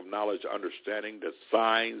lack of knowledge, understanding the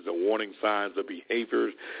signs, the warning signs, the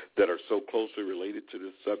behaviors that are so closely related to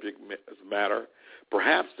this subject matter.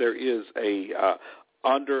 Perhaps there is a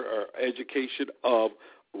under-education of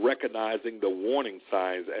recognizing the warning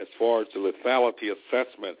signs as far as the lethality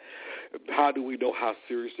assessment. How do we know how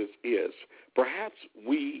serious this is? Perhaps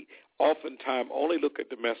we oftentimes only look at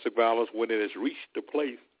domestic violence when it has reached the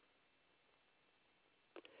place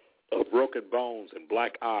of broken bones and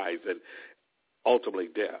black eyes and ultimately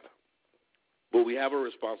death. But we have a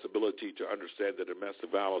responsibility to understand that domestic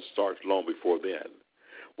violence starts long before then.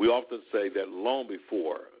 We often say that long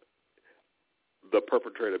before the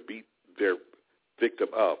perpetrator beat their victim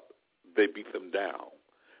up, they beat them down.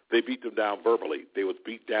 They beat them down verbally. They was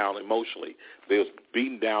beat down emotionally. They was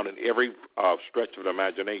beaten down in every stretch of the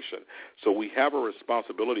imagination. So we have a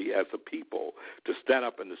responsibility as a people to stand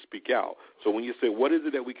up and to speak out. So when you say, what is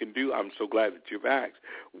it that we can do, I'm so glad that you've asked.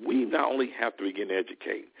 We not only have to begin to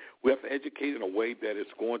educate, We have to educate in a way that is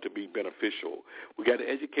going to be beneficial. We got to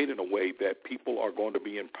educate in a way that people are going to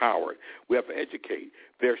be empowered. We have to educate.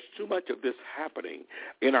 There's too much of this happening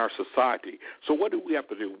in our society. So what do we have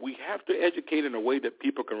to do? We have to educate in a way that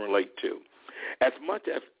people can relate to. As much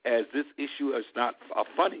as this issue is not a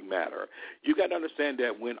funny matter, you got to understand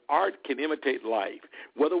that when art can imitate life,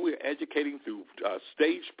 whether we're educating through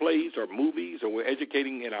stage plays or movies, or we're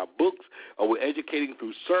educating in our books, or we're educating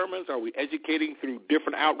through sermons, or we're educating through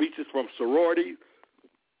different outreaches from sororities,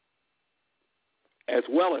 as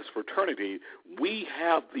well as fraternity, we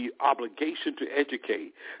have the obligation to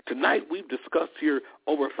educate. Tonight we've discussed here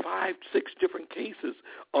over 5-6 different cases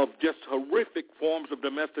of just horrific forms of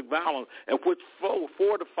domestic violence, and which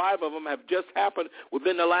 4 to 5 of them have just happened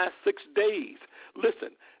within the last 6 days.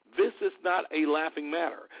 Listen, this is not a laughing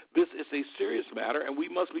matter. This is a serious matter, and we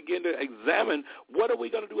must begin to examine what are we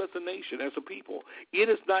going to do as a nation, as a people. It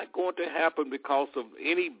is not going to happen because of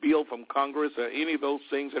any bill from Congress or any of those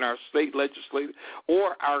things in our state legislature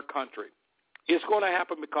or our country. It's going to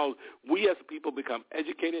happen because we as a people become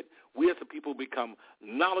educated. We as a people become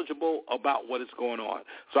knowledgeable about what is going on.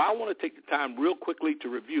 So I want to take the time real quickly to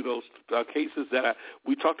review those cases that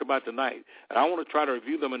we talked about tonight. And I want to try to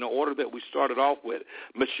review them in the order that we started off with.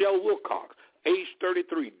 Michelle Wilcox, age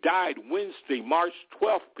 33, died Wednesday, March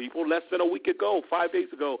 12th, people, less than a week ago, 5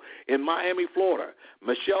 days ago, in Miami, Florida.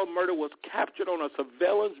 Michelle's murder was captured on a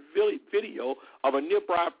surveillance video of a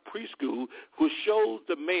nearby preschool who shows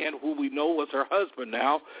the man, who we know was her husband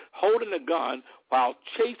now, holding a gun while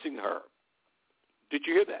chasing her. Did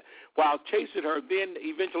you hear that? While chasing her, then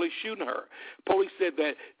eventually shooting her. Police said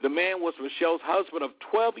that the man was Michelle's husband of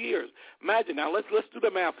 12 years. Imagine now, let's do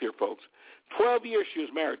the math here, folks. 12 years she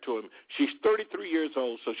was married to him. She's 33 years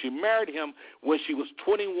old, so she married him when she was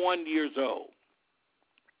 21 years old.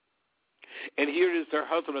 And here it is, her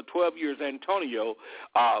husband of 12 years, Antonio,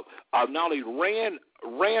 not only ran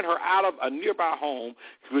her out of a nearby home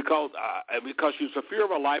because she was in fear of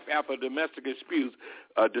her life after a domestic dispute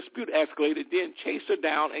escalated, then chased her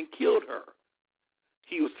down and killed her.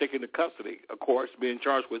 He was taken into custody, of course, being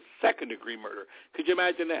charged with second-degree murder. Could you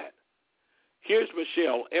imagine that? Here's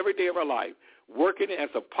Michelle, every day of her life, working as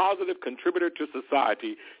a positive contributor to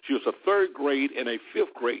society. She was a third grade and a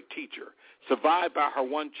fifth grade teacher, survived by her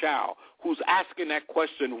one child, who's asking that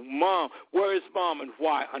question, Mom, where is Mom and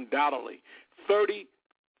why? Undoubtedly.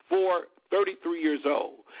 33 years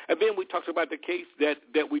old. And then we talked about the case that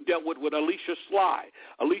we dealt with Alicia Sly.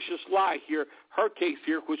 Alicia Sly here, her case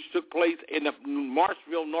here, which took place in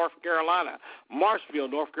Marshville, North Carolina.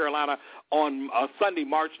 On Sunday,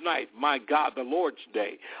 March 9th. My God, the Lord's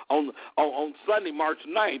Day. On Sunday, March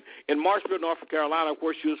 9th, in Marshville, North Carolina,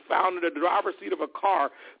 where she was found in the driver's seat of a car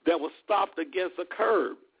that was stopped against a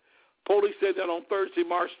curb. Police said that on Thursday,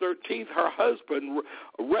 March 13th, her husband,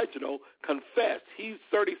 Reginald, confessed. He's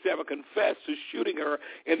 37, confessed to shooting her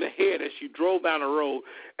in the head as she drove down the road,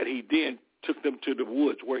 and he then took them to the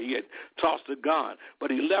woods where he had tossed a gun. But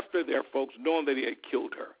he left her there, folks, knowing that he had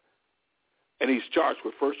killed her. And he's charged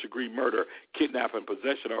with first-degree murder, kidnapping,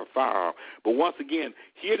 possession of a firearm. But once again,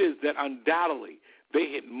 here it is that undoubtedly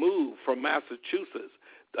they had moved from Massachusetts.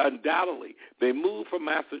 Undoubtedly, they moved from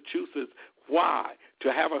Massachusetts. Why?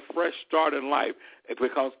 To have a fresh start in life,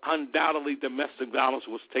 because undoubtedly domestic violence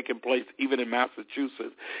was taking place even in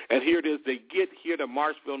Massachusetts. And here it is, they get here to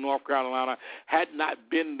Marshville, North Carolina, had not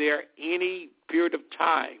been there any period of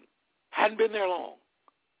time, hadn't been there long,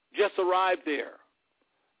 just arrived there,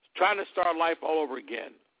 trying to start life all over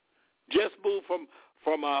again, just moved from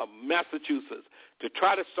Massachusetts to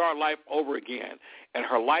try to start life over again. And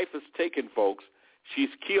her life is taken, folks. She's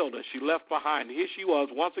killed and she left behind. Here she was,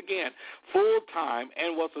 once again, full-time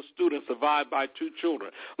and was a student, survived by 2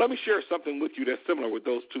 children. Let me share something with you that's similar with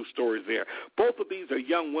those 2 stories there. Both of these are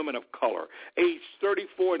young women of color, age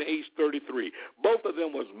 34 and age 33. Both of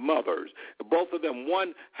them was mothers. Both of them,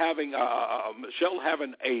 one having, Michelle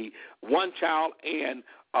having one child and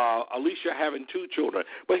Alicia having 2 children.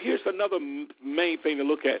 But here's another main thing to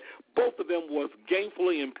look at. Both of them was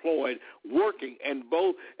gainfully employed, working, and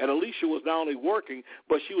Alicia was not only working,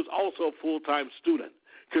 but she was also a full-time student,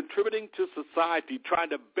 contributing to society, trying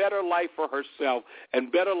to better life for herself and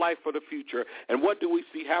better life for the future. And what do we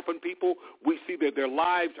see happen, people? We see that their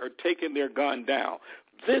lives are taking their gun down.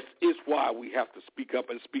 This is why we have to speak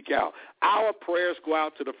up and speak out. Our prayers go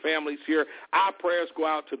out to the families here. Our prayers go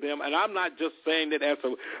out to them. And I'm not just saying it as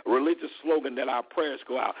a religious slogan that our prayers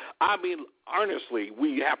go out. I mean, earnestly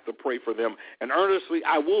we have to pray for them, and earnestly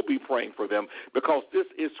I will be praying for them because this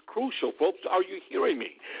is crucial, folks. Are you hearing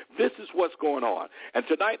me? This is what's going on. And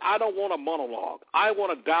tonight I don't want a monologue. I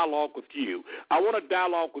want a dialogue with you. I want a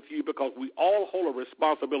dialogue with you because we all hold a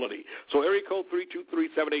responsibility. So area code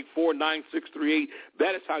 323-784-9638,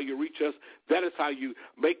 that is how you reach us. That is how you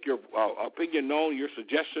make your opinion known, your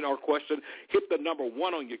suggestion or question. Hit the number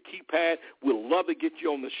 1 on your keypad. We'll love to get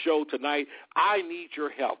you on the show tonight. I need your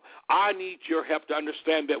help. I need your help to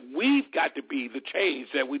understand that we've got to be the change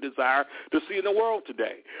that we desire to see in the world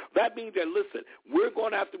today. That means that, listen, we're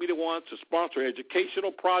going to have to be the ones to sponsor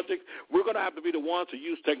educational projects. We're going to have to be the ones to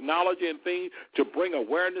use technology and things to bring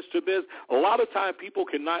awareness to this. A lot of times people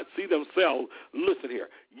cannot see themselves. Listen here,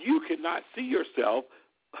 you cannot see yourself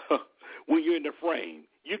when you're in the frame.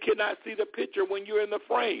 You cannot see the picture when you're in the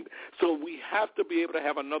frame. So we have to be able to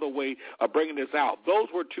have another way of bringing this out. Those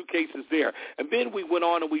were 2 cases there. And then we went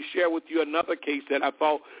on and we shared with you another case that I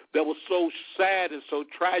thought that was so sad and so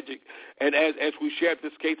tragic. And as we shared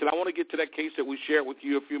this case, and I want to get to that case that we shared with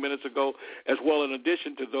you a few minutes ago as well, in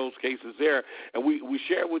addition to those cases there. And we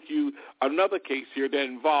shared with you another case here that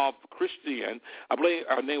involved Christian. I believe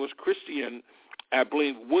her name was Christian, I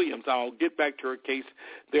believe, Williams. I'll get back to her case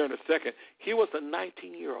there in a second. He was a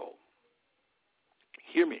 19-year-old.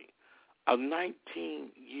 Hear me. A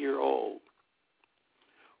 19-year-old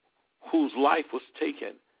whose life was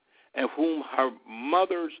taken and whom her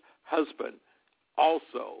mother's husband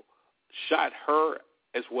also shot her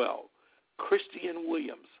as well. Christian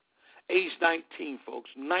Williams, age 19, folks,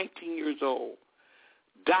 19 years old,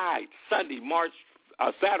 died Saturday, March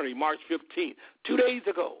 15th, 2 days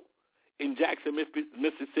ago, in Jackson,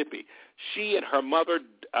 Mississippi. She and her mother,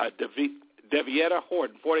 Devietta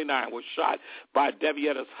Horton, 49, was shot by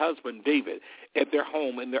Devietta's husband, David, at their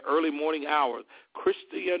home in the early morning hours.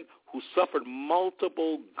 Christian, who suffered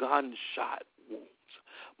multiple gunshot wounds,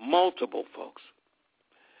 multiple, folks,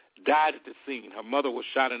 died at the scene. Her mother was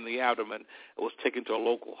shot in the abdomen and was taken to a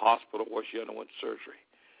local hospital where she underwent surgery.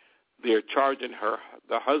 They're charging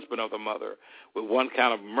the husband of the mother, with 1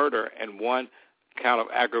 count of murder and 1 count of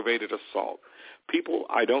aggravated assault. People,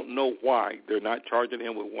 I don't know why they're not charging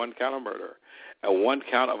him with 1 count of murder and 1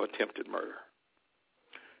 count of attempted murder.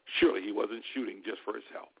 Surely he wasn't shooting just for his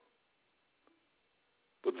help.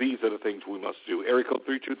 But these are the things we must do. Area code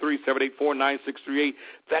 323-784-9638.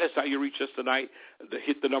 That is how you reach us tonight.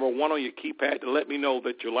 Hit the number 1 on your keypad to let me know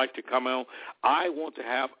that you'd like to come on. I want to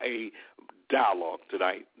have a dialogue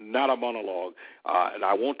tonight, not a monologue, and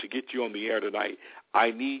I want to get you on the air tonight.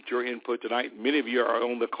 I need your input tonight. Many of you are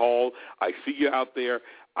on the call. I see you out there.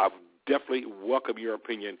 I definitely welcome your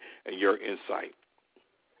opinion and your insight.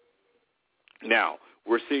 Now,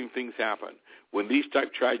 we're seeing things happen. When these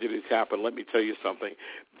type tragedies happen, let me tell you something.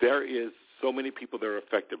 There is so many people that are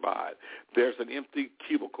affected by it. There's an empty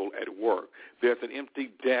cubicle at work. There's an empty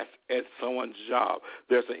desk at someone's job.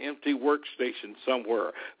 There's an empty workstation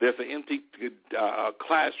somewhere. There's an empty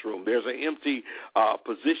classroom. There's an empty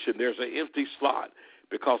position. There's an empty slot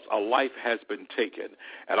because a life has been taken.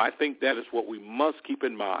 And I think that is what we must keep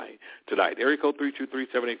in mind tonight. Area code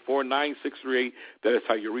 323-784-9638. That is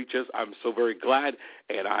how you reach us. I'm so very glad,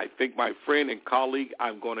 and I think my friend and colleague,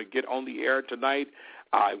 I'm going to get on the air tonight.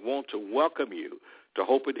 I want to welcome you to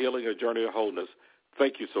Hope and Healing, a Journey to Wholeness.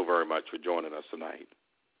 Thank you so very much for joining us tonight.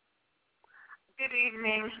 Good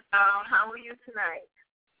evening. How are you tonight?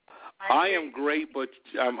 I am great, but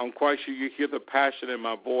I'm quite sure you hear the passion in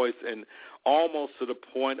my voice, and almost to the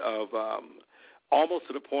point of almost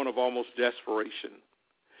desperation,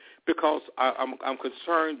 because I'm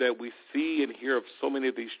concerned that we see and hear of so many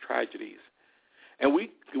of these tragedies. And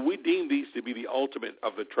we deem these to be the ultimate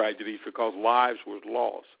of the tragedies because lives were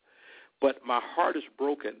lost. But my heart is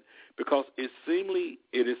broken because it is seemingly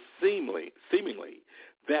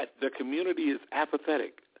that the community is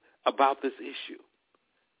apathetic about this issue.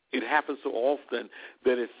 It happens so often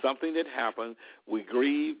that it's something that happened, we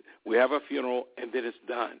grieve, we have a funeral, and then it's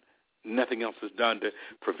done. Nothing else is done to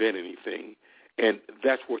prevent anything. And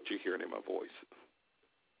that's what you're hearing in my voice.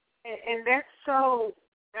 And that's so...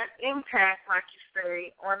 that impact, like you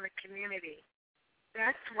say, on the community,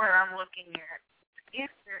 that's what I'm looking at.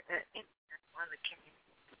 Is there an impact on the community?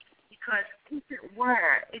 Because if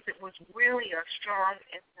it was really a strong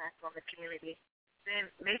impact on the community, then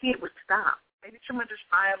maybe it would stop. Maybe some of this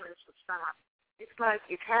violence would stop. It's like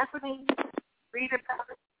it's happening, read about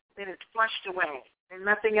it, then it's flushed away, and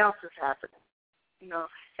nothing else is happening,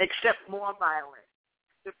 except more violence.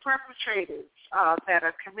 The perpetrators that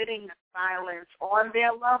are committing violence on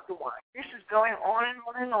their loved ones. This is going on and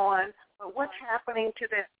on and on, but what's happening to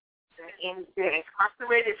them? They're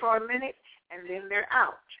incarcerated for a minute, and then they're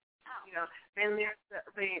out. Then there's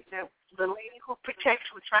the lady who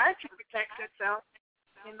tried to protect herself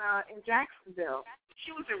in Jacksonville.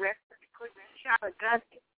 She was arrested because she shot a gun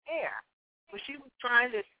in the air. But she was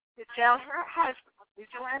trying to tell her husband,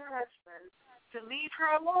 vigilante husband, to leave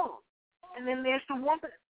her alone. And then there's the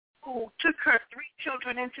woman who took her 3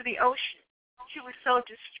 children into the ocean. She was so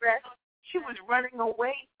distressed. She was running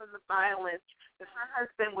away from the violence that her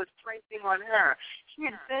husband was placing on her. She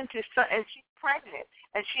had been to and she's pregnant,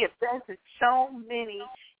 and she had been to so many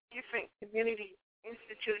different community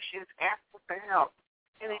institutions asking for help,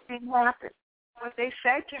 and it didn't happen. What they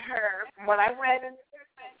said to her, what I read in the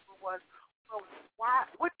newspaper was, well,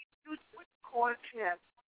 what did you do to cause him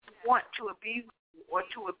to want to abuse you or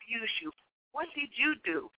to abuse you? What did you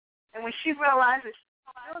do? And when she realized that she's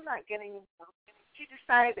still not getting enough, she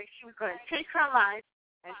decided that she was going to take her life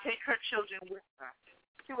and take her children with her.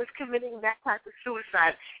 She was committing that type of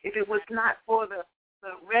suicide if it was not for the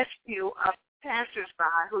rescue of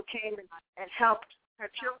passersby who came and helped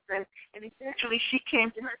her children, and eventually she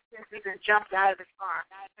came to her senses and jumped out of the car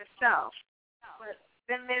herself. But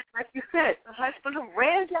then there's, like you said, the husband who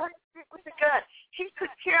ran down the street with the gun. He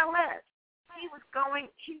could care less. He was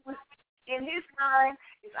in his mind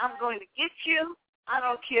is, I'm going to get you. I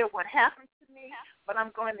don't care what happens to me, but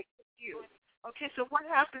I'm going to get you. Okay, so what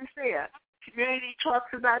happens there? Community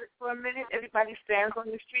talks about it for a minute. Everybody stands on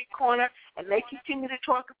the street corner, and they continue to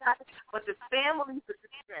talk about it. But the families are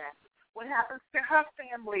distressed. What happens to her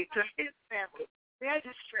family, to his family? They're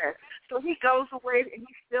distressed. So he goes away, and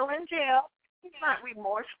he's still in jail. He's not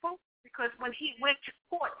remorseful because when he went to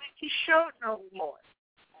court, he showed no remorse.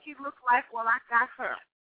 He looked like, well, I got her.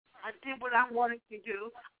 I did what I wanted to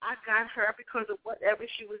do. I got her because of whatever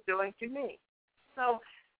she was doing to me. So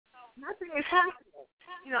nothing is happening.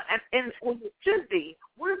 And when it should be,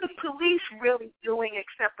 what are the police really doing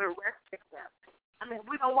except arresting them? I mean,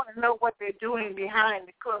 we don't want to know what they're doing behind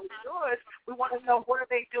the closed doors. We want to know what are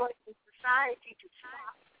they doing in society to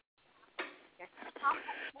stop it.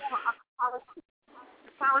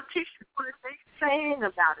 The politicians, what are they saying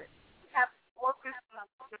about it? We have workers from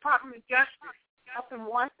the Department of Justice up in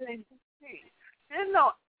Washington, D.C. There's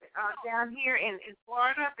no, down here in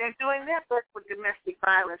Florida, they're doing their best with domestic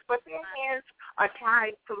violence, but their hands are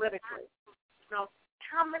tied politically. So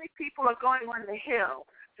how many people are going on the Hill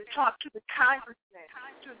to talk to the congressmen,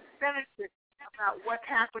 to the senators about what's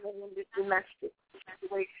happening in this domestic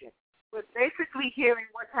situation? We're basically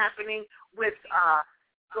hearing what's happening with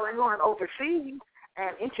going on overseas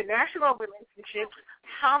and international relationships.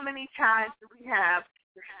 How many times do we have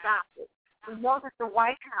to stop it? We know that the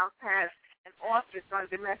White House has an office on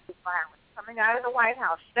domestic violence coming out of the White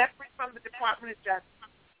House, separate from the Department of Justice,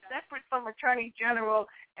 separate from Attorney General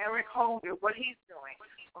Eric Holder, what he's doing,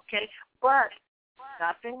 okay? But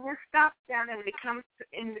nothing is stopped down when it comes to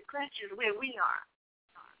in the trenches where we are.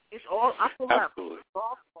 It's all up and up. Absolutely. It's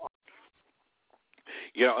all false.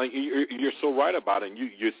 You're so right about it.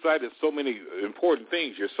 You cited so many important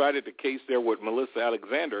things. You cited the case there with Melissa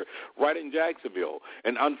Alexander right in Jacksonville.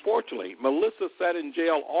 And unfortunately, Melissa sat in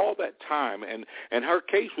jail all that time, and her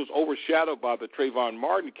case was overshadowed by the Trayvon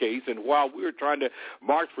Martin case. And while we were trying to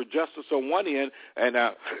march for justice on one end,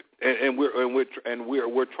 and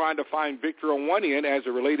we're trying to find victory on one end as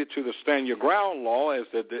it related to the stand your ground law, as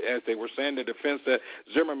they were saying, the defense that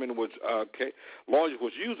Zimmerman was lawyers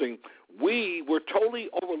was using. We were totally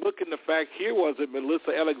overlooking the fact here was that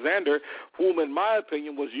Melissa Alexander, whom in my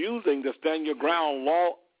opinion was using the stand your ground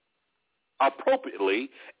law appropriately,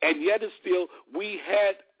 and yet it's still we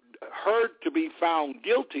had her to be found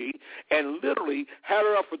guilty and literally had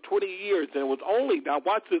her up for 20 years. And it was only, now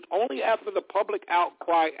watch this, only after the public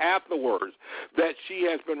outcry afterwards that she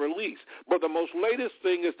has been released. But the most latest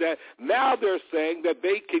thing is that now they're saying that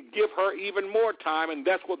they could give her even more time, and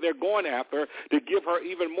that's what they're going after, to give her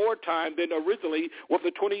even more time than originally what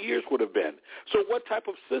the 20 years would have been. So what type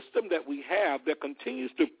of system that we have that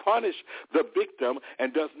continues to punish the victim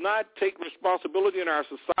and does not take responsibility in our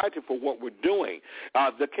society for what we're doing?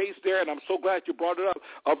 The case there, and I'm so glad you brought it up,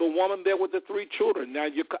 of the woman there with the 3 children. Now,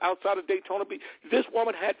 you're outside of Daytona Beach. This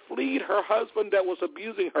woman had fled her husband that was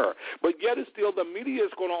abusing her, but yet it's still the media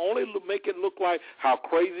is going to only make it look like how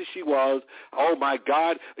crazy she was. Oh, my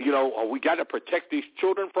God, we got to protect these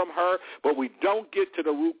children from her, but we don't get to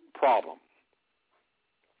the root problem.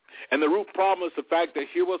 And the root problem is the fact that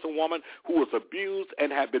here was a woman who was abused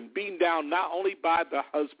and had been beaten down not only by the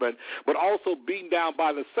husband, but also beaten down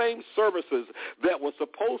by the same services that were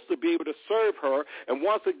supposed to be able to serve her. And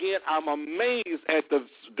once again, I'm amazed at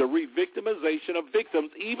the re-victimization of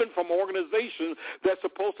victims, even from organizations that's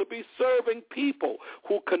supposed to be serving people,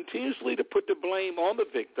 who continuously to put the blame on the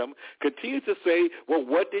victim, continue to say, well,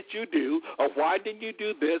 what did you do, or why didn't you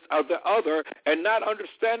do this or the other, and not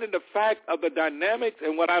understanding the fact of the dynamics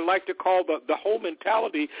and what I like to call the whole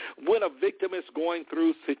mentality when a victim is going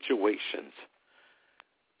through situations.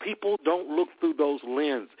 People don't look through those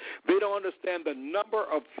lenses. They don't understand the number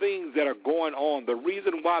of things that are going on, the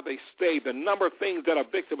reason why they stay, the number of things that a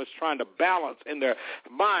victim is trying to balance in their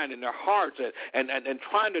mind, in their hearts, and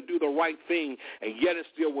trying to do the right thing. And yet and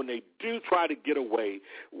still, when they do try to get away,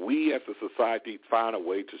 we as a society find a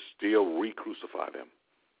way to still re-crucify them.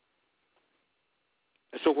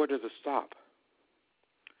 And so where does it stop?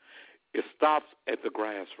 It stops at the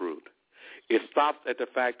grassroots. It stops at the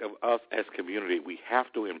fact of us as community. We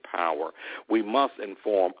have to empower. We must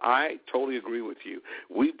inform. I totally agree with you.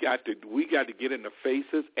 We got to get in the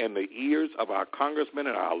faces and the ears of our congressmen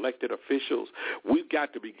and our elected officials. We've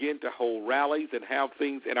got to begin to hold rallies and have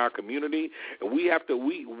things in our community. And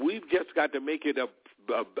we've just got to make it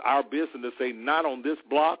our business to say, not on this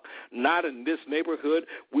block, not in this neighborhood.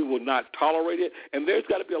 We will not tolerate it. And there's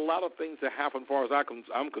got to be a lot of things that happen, as far as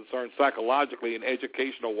I'm concerned, psychologically and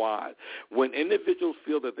educational-wise, when individuals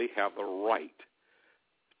feel that they have the right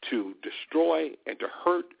to destroy and to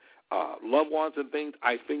hurt loved ones and things.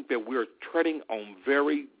 I think that we're treading on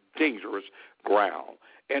very dangerous ground.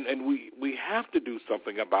 And we have to do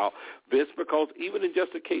something about this, because even in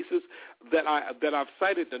just the cases that I've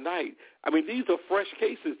cited tonight, I mean, these are fresh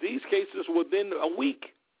cases. These cases within a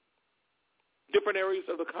week, different areas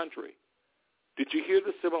of the country. Did you hear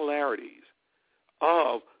the similarities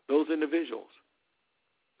of those individuals?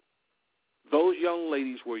 Those young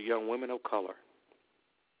ladies were young women of color,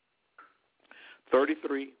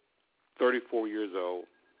 33, 34 years old.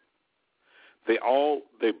 They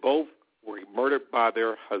both were murdered by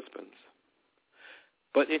their husbands.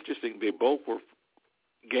 But interesting, they both were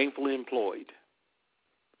gainfully employed,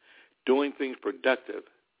 doing things productive.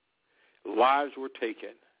 Lives were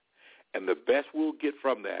taken. And the best we'll get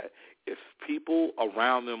from that is people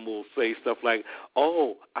around them will say stuff like,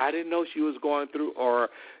 oh, I didn't know she was going through, or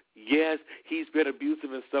yes, he's been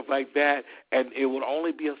abusive and stuff like that, and it would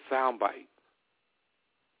only be a soundbite.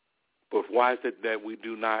 But why is it that we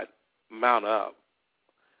do not mount up?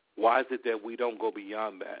 Why is it that we don't go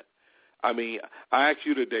beyond that? I mean, I asked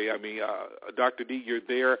you today, Dr. D, you're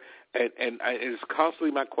there, and it's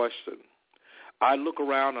constantly my question. I look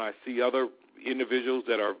around and I see other individuals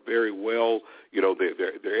that are very well,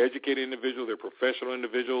 they're educated individuals, they're professional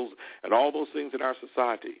individuals, and all those things in our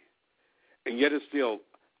society. And yet it's still,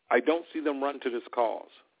 I don't see them run to this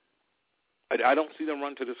cause. I don't see them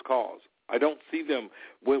run to this cause. I don't see them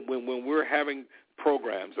when we're having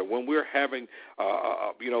programs or when we're having,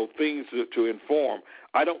 things to inform.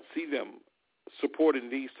 I don't see them supporting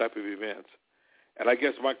these type of events. And I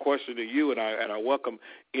guess my question to you, and I welcome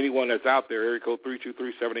anyone that's out there, area code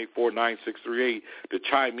 323-784-9638, to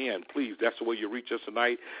chime in. Please, that's the way you reach us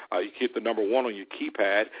tonight. You hit the number 1 on your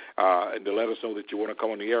keypad, and to let us know that you want to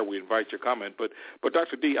come on the air. We invite your comment. But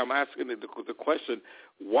Dr. D, I'm asking the question,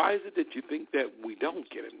 why is it that you think that we don't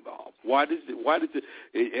get involved? Why does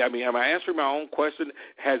it, am I answering my own question?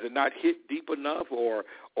 Has it not hit deep enough, or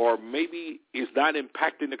maybe it's not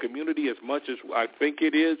impacting the community as much as I think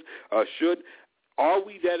it is, should? Are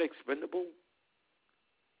we that expendable?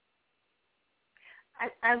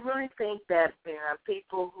 I really think that there are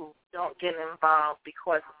people who don't get involved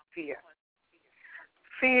because of fear.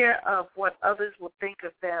 Fear of what others will think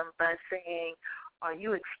of them by saying, are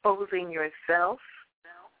you exposing yourself?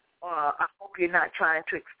 Or I hope you're not trying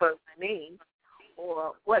to expose me.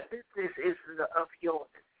 Or what business is of yours?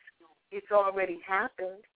 It's already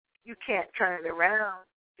happened. You can't turn it around.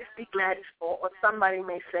 Just be glad it's for, or somebody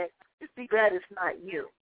may say, just be glad it's not you.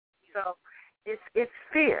 So it's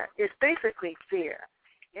fear. It's basically fear.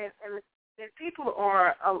 And people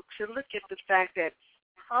should look at the fact that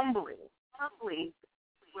humbly,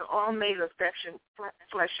 we're all made of flesh and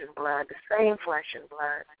blood, the same flesh and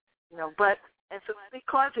blood, but, and so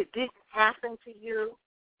because it didn't happen to you,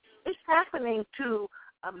 it's happening to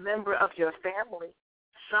a member of your family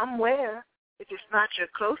somewhere. If it's not your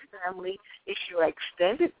close family, it's your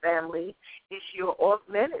extended family, it's your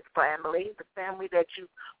augmented family, the family that you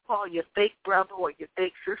call your fake brother or your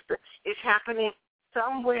fake sister. It's happening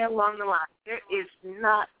somewhere along the line. There is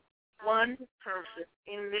not one person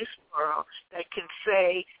in this world that can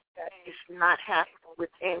say that is not happening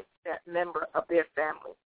within that member of their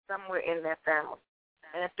family, somewhere in their family.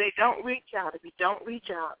 And if they don't reach out, if you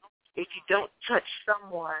don't touch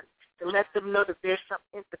someone to let them know that there's some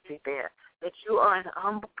empathy there, that you are an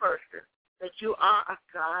humble person, that you are a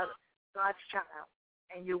God's child,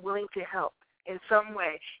 and you're willing to help in some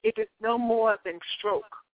way, if it's no more than stroke,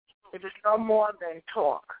 if it's no more than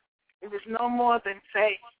talk, if it's no more than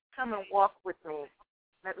say, come and walk with me,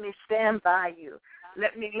 let me stand by you,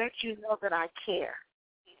 let me let you know that I care.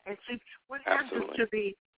 And see, what happens to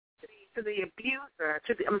the abuser,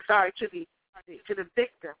 to the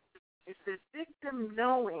victim, is the victim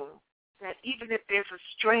knowing that even if there's a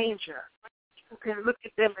stranger who can look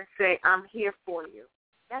at them and say, I'm here for you.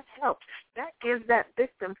 That helps. That gives that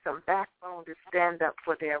victim some backbone to stand up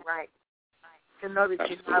for their rights, to know that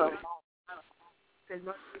you're not alone. To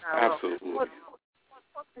know you're not alone.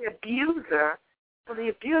 For the abuser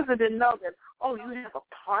to know that, oh, you have a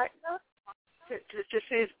partner, to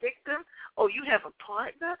say his victim, oh, you have a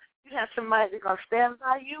partner, you have somebody that's going to stand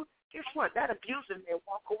by you, guess what? That abuser may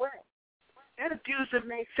walk away. That abuser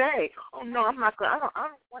may say, oh, no, I'm not going to, I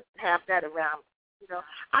don't want to have that around. You know,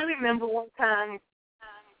 I remember one time,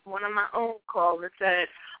 one of my own called and said,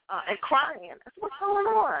 and crying, I said, what's going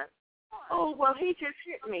on? Oh, well, he just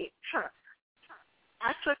hit me.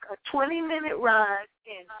 I took a 20-minute ride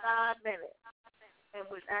in 5 minutes and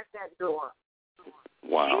was at that door.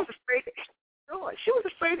 Wow. She was afraid to answer the door. She was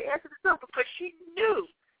afraid to answer the door because she knew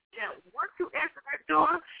that once you answer that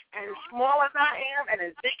door, and as small as I am and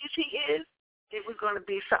as big as he is, it was going to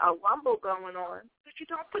be a rumble going on. But you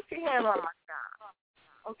don't put your hand on my child,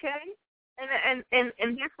 okay? And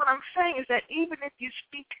here's what I'm saying is that even if you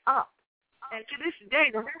speak up, and to this day,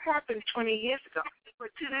 now that happened 20 years ago,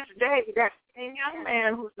 but to this day, that same young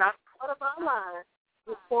man who's not part of our lives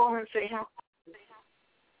will call and say, how?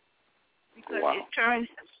 Because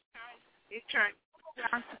it turns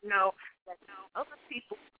around to know that other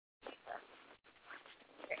people,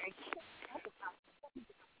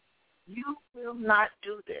 you will not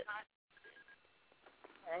do this.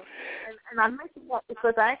 Okay? And I mentioned that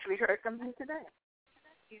because I actually heard something today.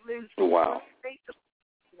 He lives in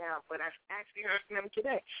now, but I actually heard from him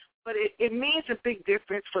today. But it means a big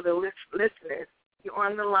difference for the listeners. You're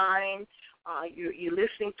on the line. You're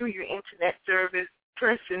listening through your internet service,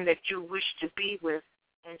 person that you wish to be with,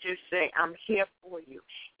 and just say, I'm here for you.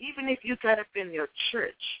 Even if you got up in your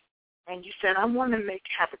church and you said, I want to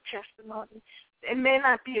have a testimony, it may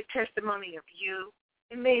not be a testimony of you.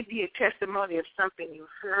 It may be a testimony of something you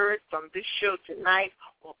heard from this show tonight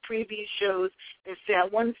or previous shows that say, I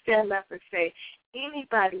want to stand up and say,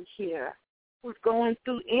 anybody here who's going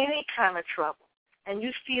through any kind of trouble and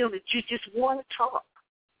you feel that you just want to talk,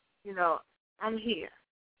 you know, I'm here.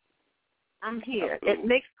 I'm here. It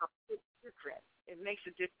makes a big difference. It makes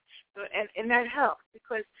a difference. And that helps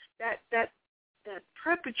because that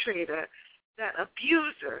perpetrator, that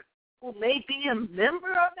abuser, who may be a member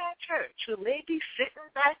of that church, who may be sitting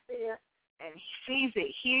back there and sees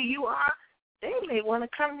that here you are, they may want to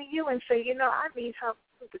come to you and say, you know, I need help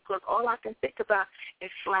because all I can think about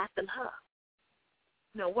is slapping her.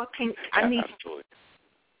 You know, what can I need? Absolutely.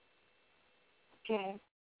 Okay,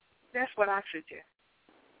 that's what I suggest.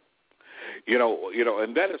 You know,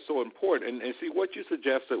 and that is so important. And see, what you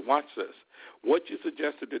suggested, watch this. What you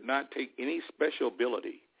suggested did not take any special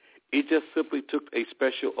ability. It just simply took a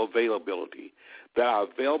special availability that I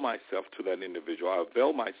avail myself to that individual. I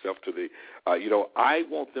avail myself to the, I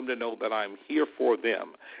want them to know that I'm here for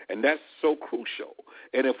them. And that's so crucial.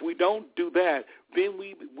 And if we don't do that, then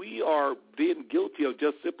we are then guilty of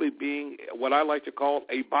just simply being what I like to call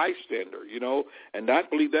a bystander, you know. And I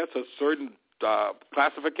believe that's a certain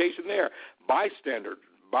classification there, bystander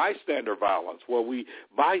violence, where we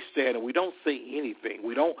bystand and we don't say anything,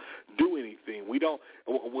 we don't do anything, we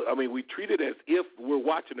treat it as if we're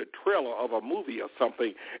watching a trailer of a movie or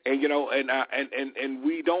something, and and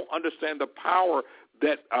we don't understand the power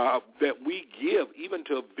that we give even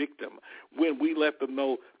to a victim when we let them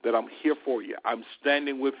know that I'm here for you, I'm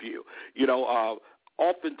standing with you,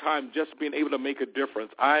 oftentimes just being able to make a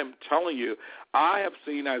difference. I am telling you, I have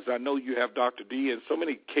seen, as I know you have, Dr. D, in so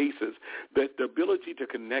many cases, that the ability to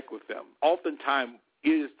connect with them oftentimes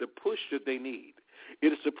is the push that they need. It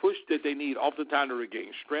is the push that they need oftentimes to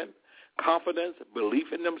regain strength, confidence, belief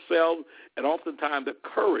in themselves, and oftentimes the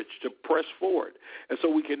courage to press forward. And so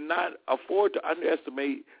we cannot afford to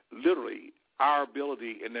underestimate literally our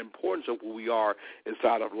ability and the importance of who we are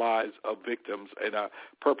inside of lives of victims and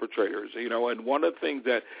perpetrators, And one of the things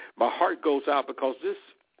that my heart goes out, because this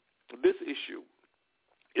issue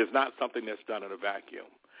is not something that's done in a vacuum.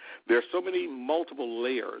 There's so many multiple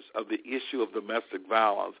layers of the issue of domestic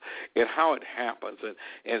violence and how it happens,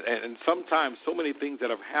 and sometimes so many things that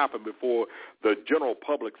have happened before the general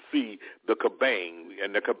public see the kabang,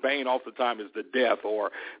 and the kabang oftentimes is the death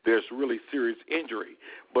or there's really serious injury.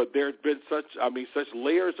 But there's been such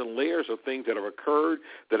layers and layers of things that have occurred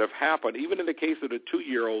that have happened. Even in the case of the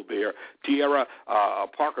 2-year-old there, Tierra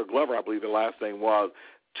Parker Glover, I believe the last name was,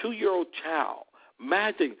 2-year-old child.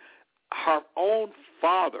 Imagine her own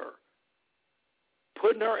father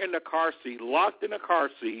putting her in the car seat, locked in the car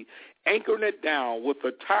seat, anchoring it down with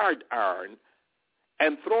a tire iron,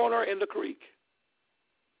 and throwing her in the creek,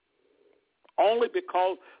 only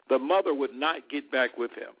because the mother would not get back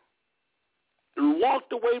with him.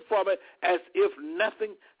 Walked away from it as if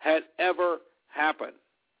nothing had ever happened.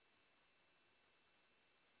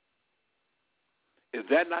 Is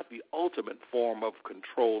that not the ultimate form of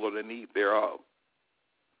control or the need thereof?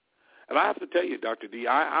 And I have to tell you, Dr. D,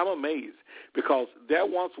 I'm amazed because there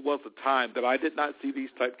once was a time that I did not see these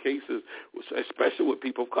type cases, especially with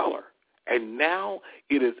people of color. And now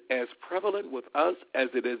it is as prevalent with us as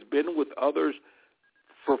it has been with others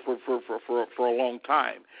for a long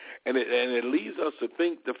time. And it leads us to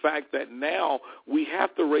think the fact that now we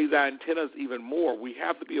have to raise our antennas even more. We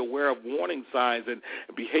have to be aware of warning signs and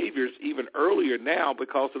behaviors even earlier now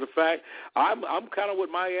because of the fact I'm kind of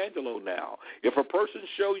with Maya Angelou now. If a person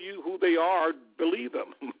show you who they are, believe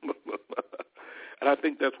them. And I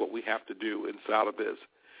think that's what we have to do inside of this.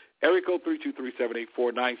 Area code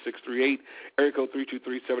 323-784-9638. Area code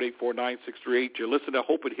 323-784-9638. You're listening to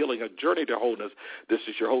Hope and Healing, A Journey to Wholeness. This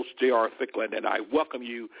is your host, J.R. Thicklin, and I welcome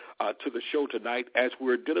you to the show tonight as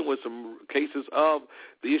we're dealing with some cases of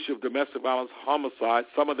the issue of domestic violence homicide.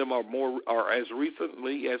 Some of them are as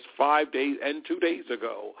recently as 5 days and 2 days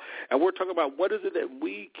ago. And we're talking about what is it that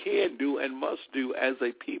we can do and must do as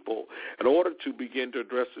a people in order to begin to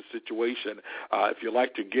address the situation. If you'd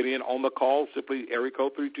like to get in on the call, simply area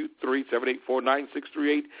code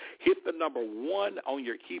 323-784-9638. Hit the number 1 on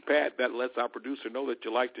your keypad. That lets our producer know that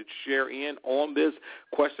you'd like to share in on this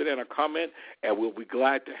question and a comment, and we'll be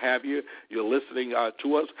glad to have you. You're listening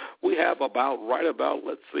to us. We have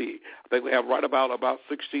I think we have right about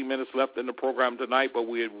 16 minutes left in the program tonight, but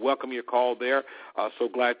we welcome your call there. So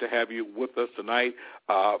glad to have you with us tonight.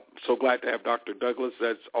 So glad to have Dr. Douglas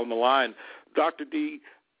that's on the line. Dr. D,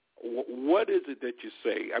 what is it that you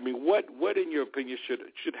say? I mean, what in your opinion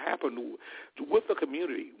should happen with the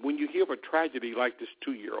community when you hear of a tragedy like this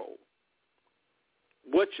 2-year-old?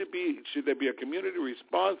 What should there be a community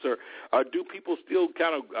response, or do people still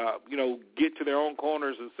kind of, get to their own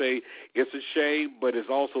corners and say it's a shame, but it's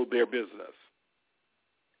also their business?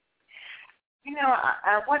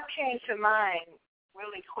 What came to mind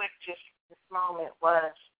really quick just this moment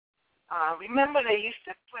was, remember they used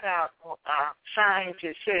to put out signs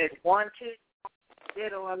that said wanted,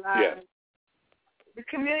 dead or alive? Yes. The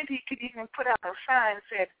community could even put out a sign that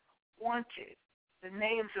said wanted, the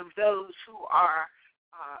names of those who are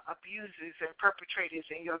abusers and perpetrators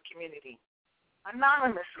in your community,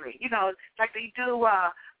 anonymously. Like they do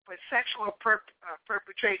for sexual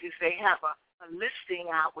perpetrators. They have a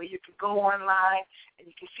listing out where you can go online and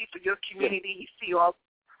you can see for your community, you see all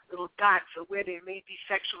little dots of where there may be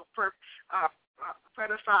sexual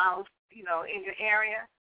pedophiles, in your area.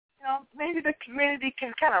 Maybe the community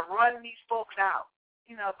can kind of run these folks out,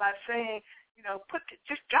 by saying,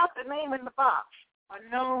 just drop the name in the box, a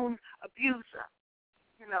known abuser.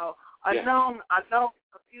 A known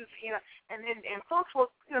abuser, and folks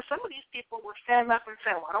will, some of these people will stand up and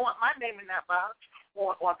say, well, I don't want my name in that box,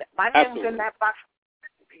 or my name's in that box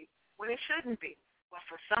when it shouldn't be. Well,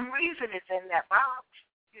 for some reason it's in that box,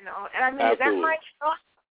 and I mean, that might start,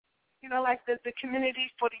 like the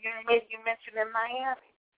community for the young lady you mentioned in Miami.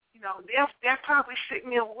 They're probably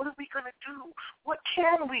sitting there, what are we going to do? What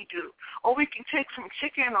can we do? Or we can take some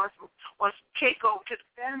chicken or some cake over to the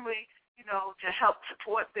family, to help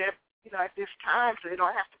support them, at this time so they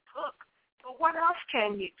don't have to cook. But what else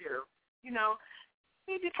can you do?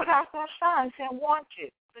 Maybe put out that sign saying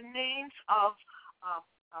wanted, the names of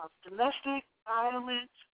domestic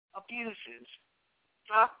violence abusers.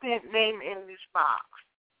 Drop their name in this box.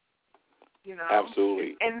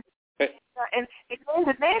 Absolutely. And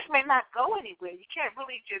the names may not go anywhere. You can't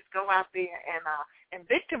really just go out there and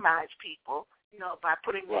victimize people, by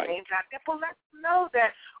putting their names out there. But let them know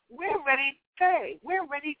that we're ready to pay. We're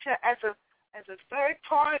ready to, as a third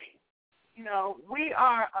party, we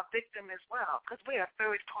are a victim as well because we're a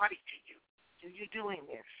third party to you. You're doing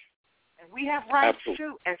this. And we have rights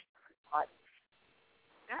too as third parties.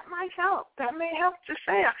 That might help. That may help to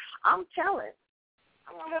say, I'm telling.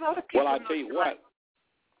 I want to let other people Well, I'll tell you what.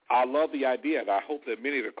 I love the idea, and I hope that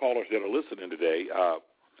many of the callers that are listening today, I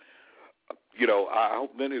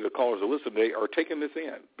hope many of the callers that listen today are taking this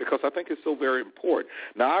in, because I think it's so very important.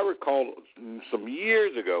 Now, I recall some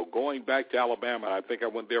years ago going back to Alabama, and I think I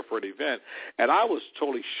went there for an event, and I was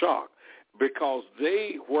totally shocked because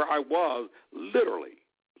where I was, literally,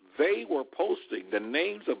 they were posting the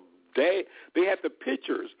names of they had the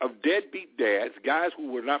pictures of deadbeat dads, guys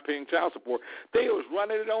who were not paying child support. They was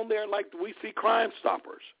running it on there like we see Crime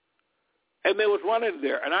Stoppers. And they was running it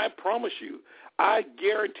there. And I promise you, I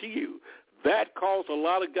guarantee you, that caused a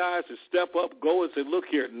lot of guys to step up, go and say, look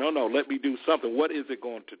here, no, let me do something. What is it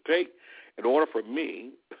going to take in order for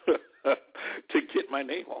me to get my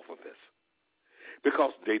name off of this?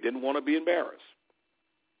 Because they didn't want to be embarrassed.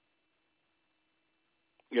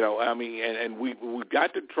 And we've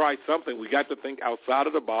got to try something. We got to think outside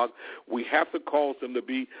of the box. We have to cause them to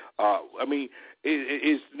be,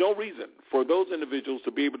 it's no reason for those individuals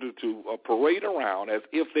to be able to parade around as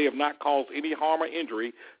if they have not caused any harm or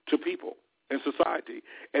injury to people in society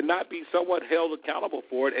and not be somewhat held accountable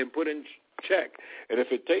for it and put in check. And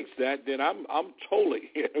if it takes that, then I'm totally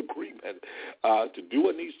in agreement to do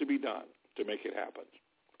what needs to be done to make it happen.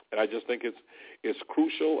 And I just think it's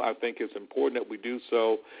crucial. I think it's important that we do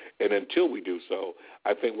so. And until we do so,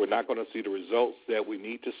 I think we're not going to see the results that we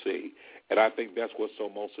need to see. And I think that's what's so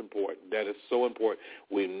most important. That is so important.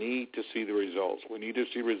 We need to see the results. We need to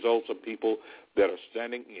see results of people that are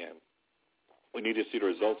standing in. We need to see the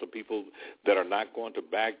results of people that are not going to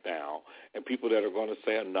back down and people that are going to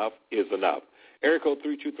say enough is enough. Area code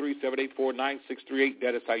 323-784-9638.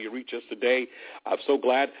 That is how you reach us today. I'm so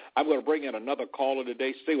glad. I'm going to bring in another caller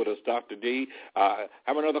today. Stay with us, Dr. D.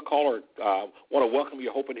 Have another caller. Want to welcome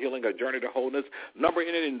you, Hope and Healing, A Journey to Wholeness. Number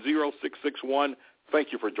ended in 0661.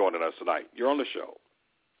 Thank you for joining us tonight. You're on the show.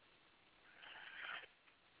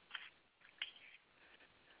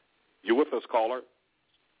 You with us, caller?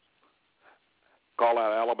 Call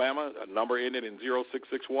out Alabama. Number ended in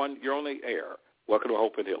 0661. You're on the air. Welcome to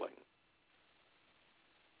Hope and Healing.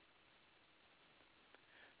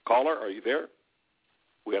 Caller, are you there?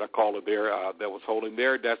 We had a caller there that was holding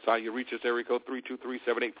there. That's how you reach us, area code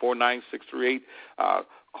 323-784-9638.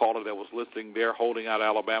 Caller that was listening there, holding out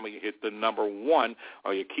Alabama, you hit the number 1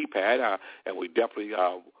 on your keypad, and we definitely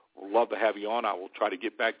would love to have you on. I will try to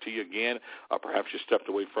get back to you again. Perhaps you stepped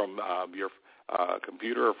away from your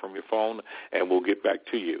computer or from your phone, and we'll get back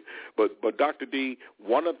to you. But Dr. D,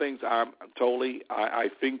 one of the things I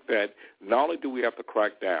think that not only do we have to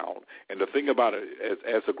crack down, and the thing about it,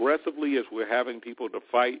 as aggressively as we're having people to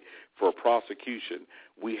fight for prosecution,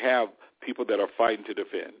 we have people that are fighting to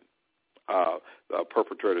defend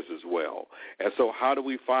perpetrators as well. And so how do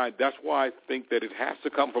we find, that's why I think that it has to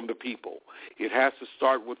come from the people. It has to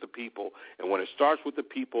start with the people. And when it starts with the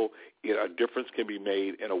people, a difference can be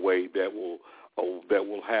made in a way that will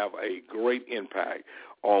have a great impact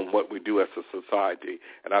on what we do as a society,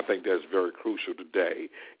 and I think that's very crucial today.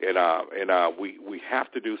 And we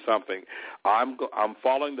have to do something. I'm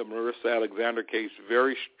following the Marissa Alexander case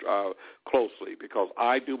very closely because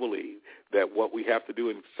I do believe that what we have to do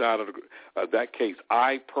inside of that case,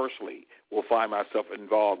 I personally will find myself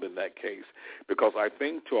involved in that case because I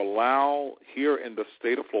think to allow here in the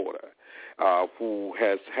state of Florida, who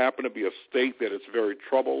has happened to be a state that is very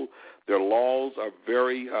troubled, their laws are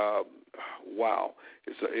very wow.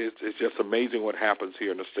 It's just amazing what happens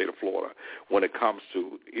here in the state of Florida when it comes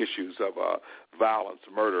to issues of violence,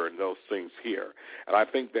 murder, and those things here. And I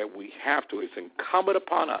think that we have to, it's incumbent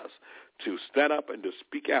upon us to stand up and to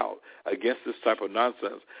speak out against this type of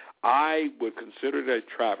nonsense. I would consider it a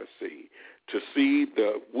travesty to see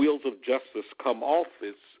the wheels of justice come off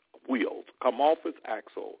its wheels, come off its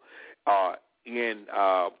axle, in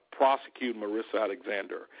prosecuting Marissa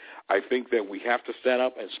Alexander. I think that we have to stand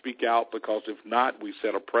up and speak out because if not, we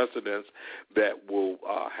set a precedent that will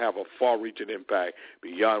have a far-reaching impact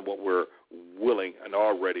beyond what we're willing and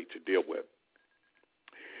are ready to deal with.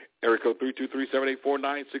 Area code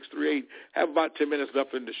 323-784-9638. Have about 10 minutes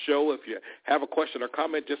left in the show. If you have a question or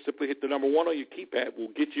comment, just simply hit the number 1 on your keypad. We'll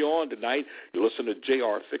get you on tonight. You listen to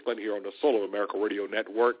J.R. Thicklin here on the Soul of America Radio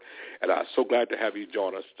Network, and I'm so glad to have you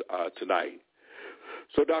join us tonight.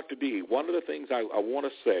 So, Dr. D, one of the things I want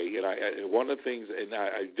to say, and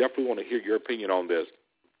I definitely want to hear your opinion on this.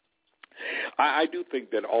 I do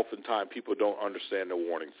think that oftentimes people don't understand the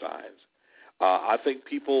warning signs. I think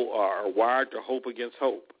people are wired to hope against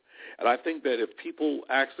hope. And I think that if people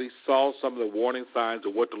actually saw some of the warning signs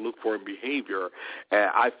of what to look for in behavior,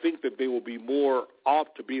 I think that they will be more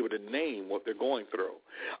opt to be able to name what they're going through.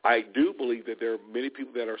 I do believe that there are many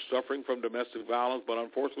people that are suffering from domestic violence, but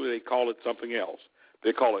unfortunately they call it something else.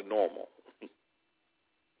 They call it normal.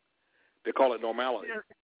 They call it normality. You know,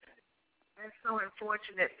 that's so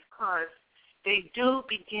unfortunate because they do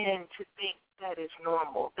begin to think that is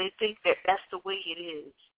normal. They think that that's the way it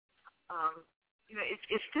is. You know,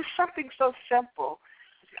 it's just something so simple.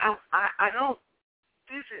 I don't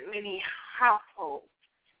visit many households.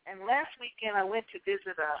 And last weekend I went to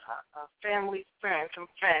visit a family friend, some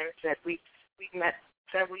friends that we met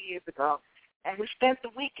several years ago, and we spent the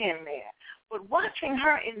weekend there. But watching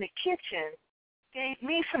her in the kitchen gave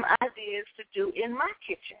me some ideas to do in my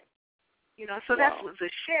kitchen. You know, so that was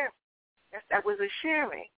a share. That was a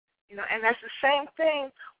sharing. You know, and that's the same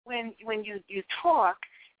thing when you talk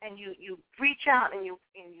and you reach out and you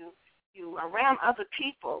around other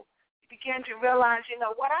people, you begin to realize, you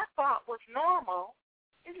know, what I thought was normal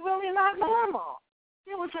is really not normal.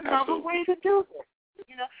 There was another way to do it.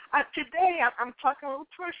 You know, today I'm talking a little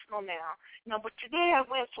personal now. You know, but today I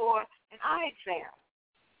went for an eye exam,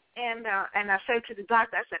 and I said to the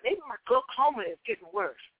doctor, I said, maybe my glaucoma is getting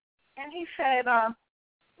worse. And he said,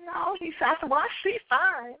 no. He said, I said, well, I see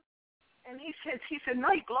fine. And he said,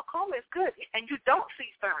 no, your glaucoma is good, and you don't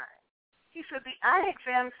see fine. He said, the eye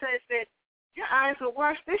exam says that your eyes are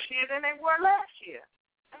worse this year than they were last year.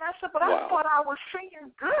 And I said, but I thought I was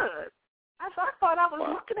seeing good. I thought I was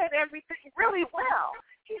looking at everything really well.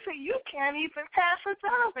 He said, you can't even pass a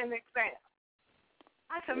driving exam.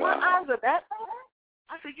 I said, my eyes are that bad?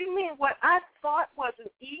 I said, you mean what I thought was an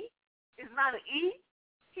E is not an E?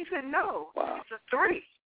 He said, no, it's a 3.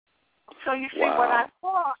 So you see, what I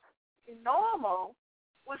thought normal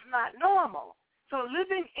was not normal. So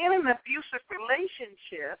living in an abusive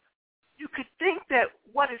relationship, you could think that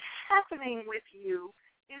what is happening with you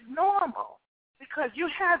is normal because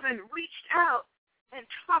you haven't reached out and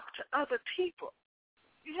talked to other people.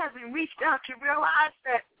 You haven't reached out to realize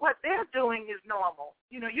that what they're doing is normal.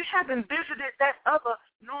 You know, you haven't visited that other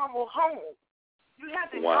normal home. You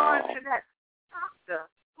haven't gone to that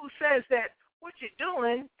doctor who says that what you're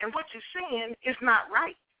doing and what you're seeing is not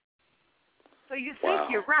right. So you think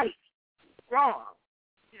you're right, wrong.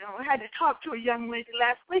 You know, I had to talk to a young lady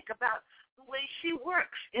last week about the way she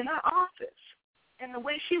works in her office. And the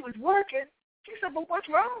way she was working, she said, well, what's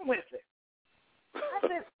wrong with it? I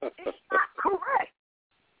said, it's not correct.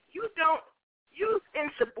 You don't use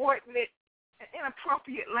insubordinate and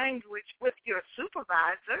inappropriate language with your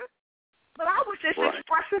supervisor, but I was just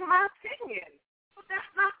expressing my opinion. But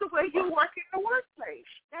that's not the way you work in the workplace.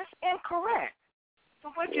 That's incorrect. So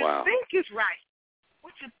what you think is right,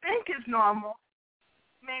 what you think is normal,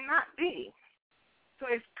 may not be. So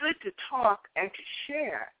it's good to talk and to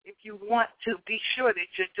share if you want to be sure that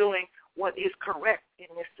you're doing what is correct in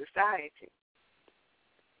this society.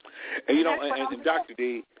 And, you know, and Dr.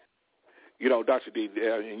 D, you know, Dr. D,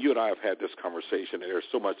 and you and I have had this conversation, and there's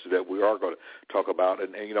so much that we are going to talk about.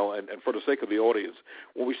 And you know, and for the sake of the audience,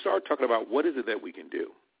 when we start talking about what is it that we can do,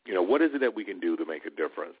 you know, what is it that we can do to make a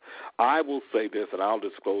difference? I will say this, and I'll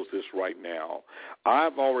disclose this right now.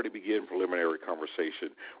 I've already begun preliminary conversation.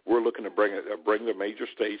 We're looking to bring the major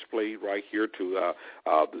stage play right here to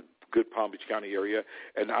the good Palm Beach County area,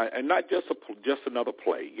 and not just another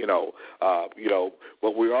play,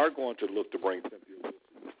 but we are going to look to bring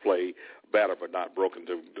play Battered but Not Broken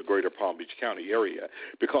to the greater Palm Beach County area,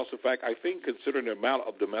 because in fact I think considering the amount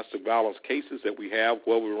of domestic violence cases that we have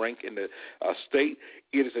where we rank in the state,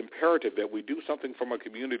 it is imperative that we do something from a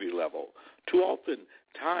community level. Too often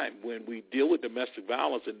time when we deal with domestic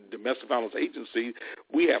violence and domestic violence agencies,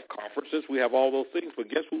 we have conferences, we have all those things, but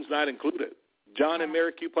guess who's not included? John and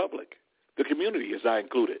Mary Q. Public. The community is not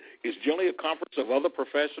included. It's generally a conference of other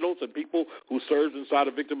professionals and people who serve inside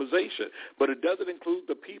of victimization, but it doesn't include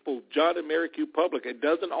the people, John and Mary Q. Public. It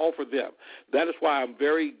doesn't offer them. That is why I'm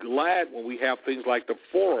very glad when we have things like the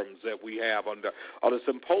forums that we have on the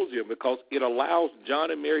symposium, because it allows John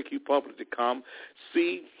and Mary Q. Public to come,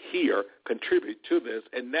 see, hear, contribute to this,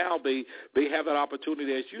 and now they have that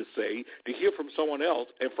opportunity, as you say, to hear from someone else,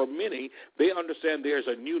 and for many, they understand there's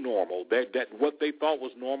a new normal, that what they thought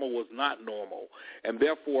was normal was not normal, and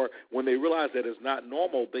therefore, when they realize that it's not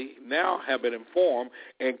normal, they now have been informed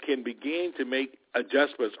and can begin to make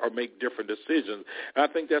adjustments or make different decisions, and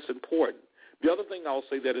I think that's important. The other thing I'll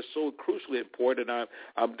say that is so crucially important, and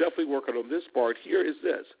I'm definitely working on this part here, is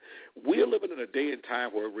this. We are living in a day and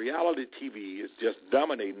time where reality TV is just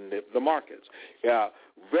dominating the markets.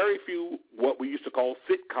 Very few what we used to call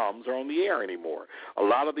sitcoms are on the air anymore. A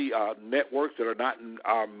lot of the networks that are not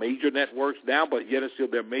major networks now, but yet still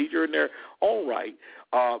they're major in their own right,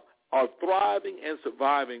 are thriving and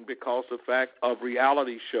surviving because of the fact of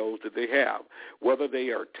reality shows that they have. Whether they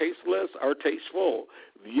are tasteless or tasteful,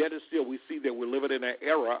 Yet and still, we see that we're living in an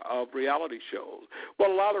era of reality shows.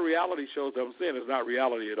 Well, a lot of reality shows I'm saying is not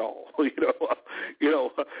reality at all.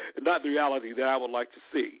 Not the reality that I would like to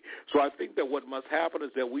see. So I think that what must happen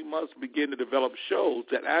is that we must begin to develop shows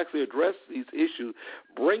that actually address these issues,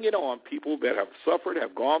 bring it on people that have suffered,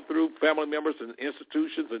 have gone through, family members and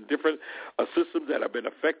institutions and different systems that have been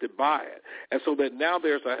affected by it. And so that now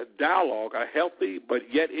there's a dialogue, a healthy but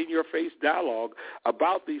yet in-your-face dialogue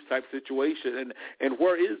about these type of situations and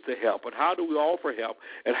where is the help and how do we offer help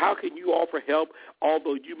and how can you offer help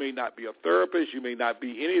although you may not be a therapist, you may not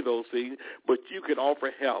be any of those things, but you can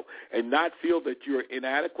offer help and not feel that you're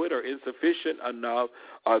inadequate or insufficient enough,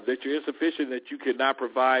 that you're insufficient, that you cannot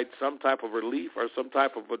provide some type of relief or some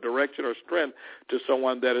type of a direction or strength to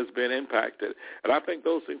someone that has been impacted. And I think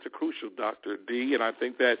those things are crucial, Dr. D, and I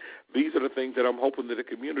think that these are the things that I'm hoping that the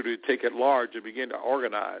community would take at large and begin to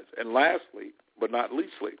organize. And lastly, but not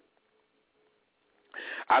leastly,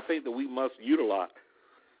 I think that we must utilize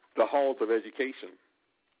the halls of education.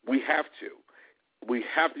 We have to. We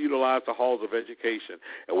have to utilize the halls of education.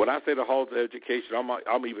 And when I say the halls of education,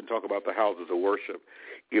 I'm even talking about the houses of worship.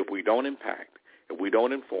 If we don't impact, if we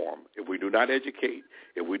don't inform, if we do not educate,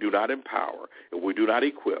 if we do not empower, if we do not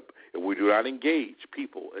equip, if we do not engage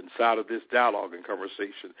people inside of this dialogue and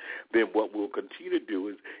conversation, then what we'll continue to do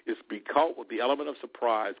is be caught with the element of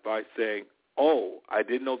surprise by saying, oh, I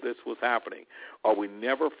didn't know this was happening, or we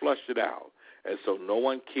never flushed it out. And so no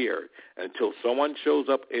one cared until someone shows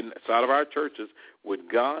up inside of our churches with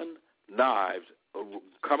gun, knives,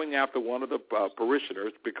 coming after one of the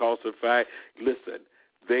parishioners because of the fact, listen,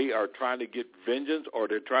 they are trying to get vengeance or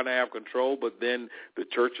they're trying to have control, but then the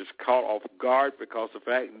church is caught off guard because of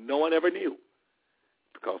the fact no one ever knew,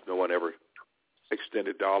 because no one ever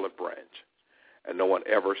extended the olive branch, and no one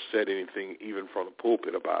ever said anything even from the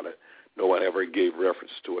pulpit about it. No one ever gave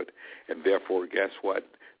reference to it, and therefore, guess what?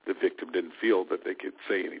 The victim didn't feel that they could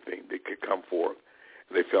say anything. They could come forth.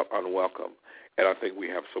 They felt unwelcome. And I think we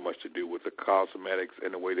have so much to do with the cosmetics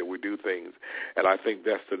and the way that we do things. And I think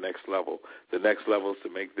that's the next level. The next level is to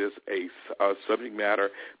make this a subject matter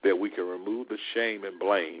that we can remove the shame and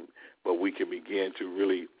blame, but we can begin to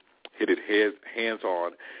really hit it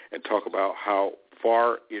hands-on and talk about how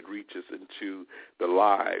far it reaches into the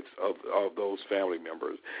lives of those family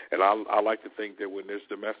members. And I like to think that when there's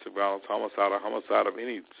domestic violence, homicide, or homicide of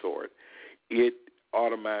any sort, it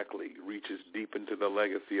automatically reaches deep into the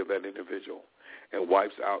legacy of that individual and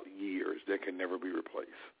wipes out years that can never be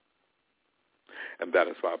replaced. And that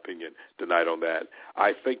is my opinion tonight on that.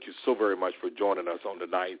 I thank you so very much for joining us on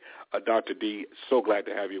tonight. Dr. D, so glad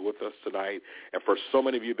to have you with us tonight. And for so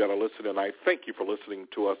many of you that are listening tonight, thank you for listening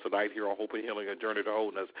to us tonight here on Hope and Healing, A Journey to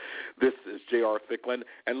Wholeness. This is J.R. Thicklin.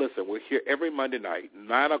 And listen, we're here every Monday night,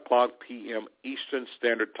 9 o'clock p.m. Eastern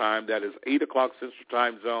Standard Time. That is 8 o'clock Central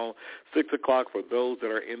Time Zone, 6 o'clock for those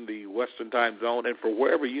that are in the Western Time Zone. And for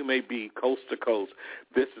wherever you may be, coast to coast,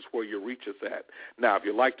 this is where you reach us at. Now, if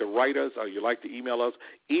you'd like to write us or you'd like to email us,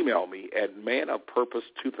 email me at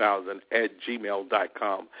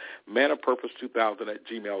manofpurpose2000@gmail.com,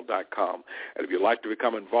 manofpurpose2000@gmail.com. And if you'd like to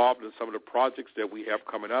become involved in some of the projects that we have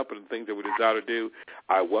coming up and things that we desire to do,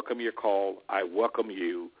 I welcome your call. I welcome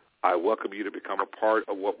you. I welcome you to become a part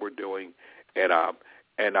of what we're doing. And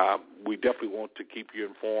we definitely want to keep you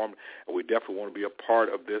informed, and we definitely want to be a part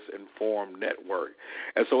of this informed network.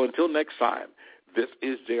 And so until next time, this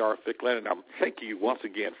is J.R. Thicklin, and I'm thanking you once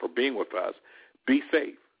again for being with us. Be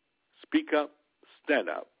safe. Speak up. Stand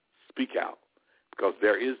up. Speak out. Because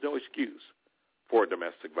there is no excuse for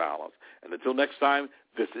domestic violence. And until next time,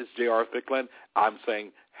 this is J.R. Thicklin. I'm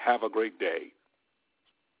saying have a great day.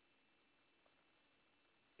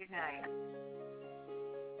 Good night.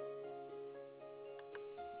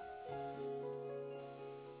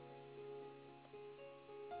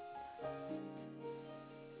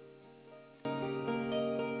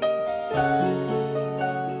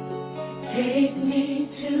 Take me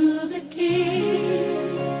to the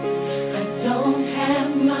King. I don't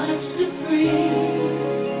have much to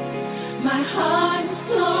bring. My heart is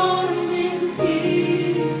torn in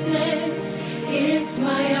pieces. It's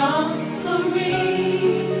my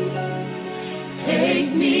offering.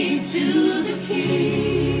 Take me to the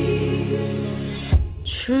King.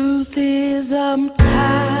 Truth is, I'm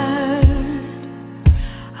tired.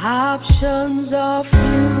 Options are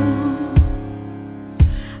few.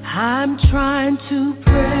 I'm trying to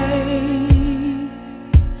pray,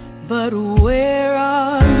 but where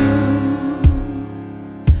are you?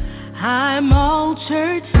 I'm all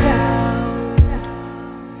churched out,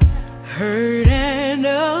 hurt and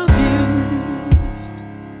abused.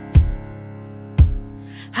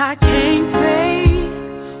 I can't say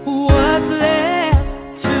what's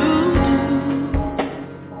left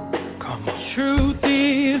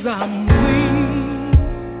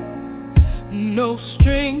no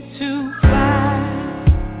strength to fight,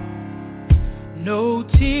 no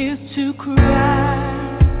tears to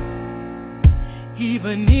cry,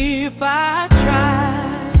 even if I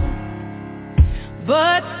try,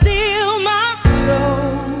 but still my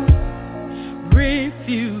soul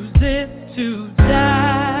refuses to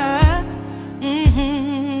die.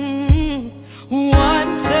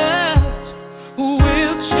 One touch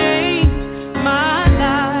will change my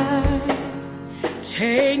life.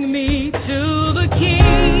 Take me to the King.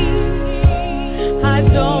 I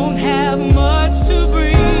don't have much to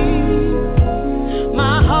bring.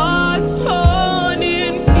 My heart's torn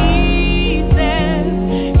in pieces.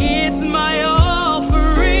 It's my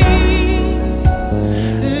offering.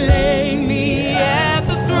 Lay me at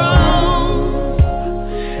the throne.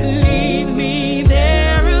 Leave me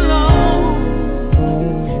there alone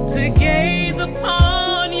to gaze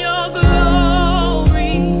upon your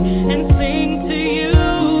glory and sing to you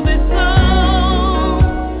this song.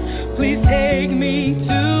 Please take me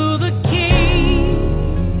to the King.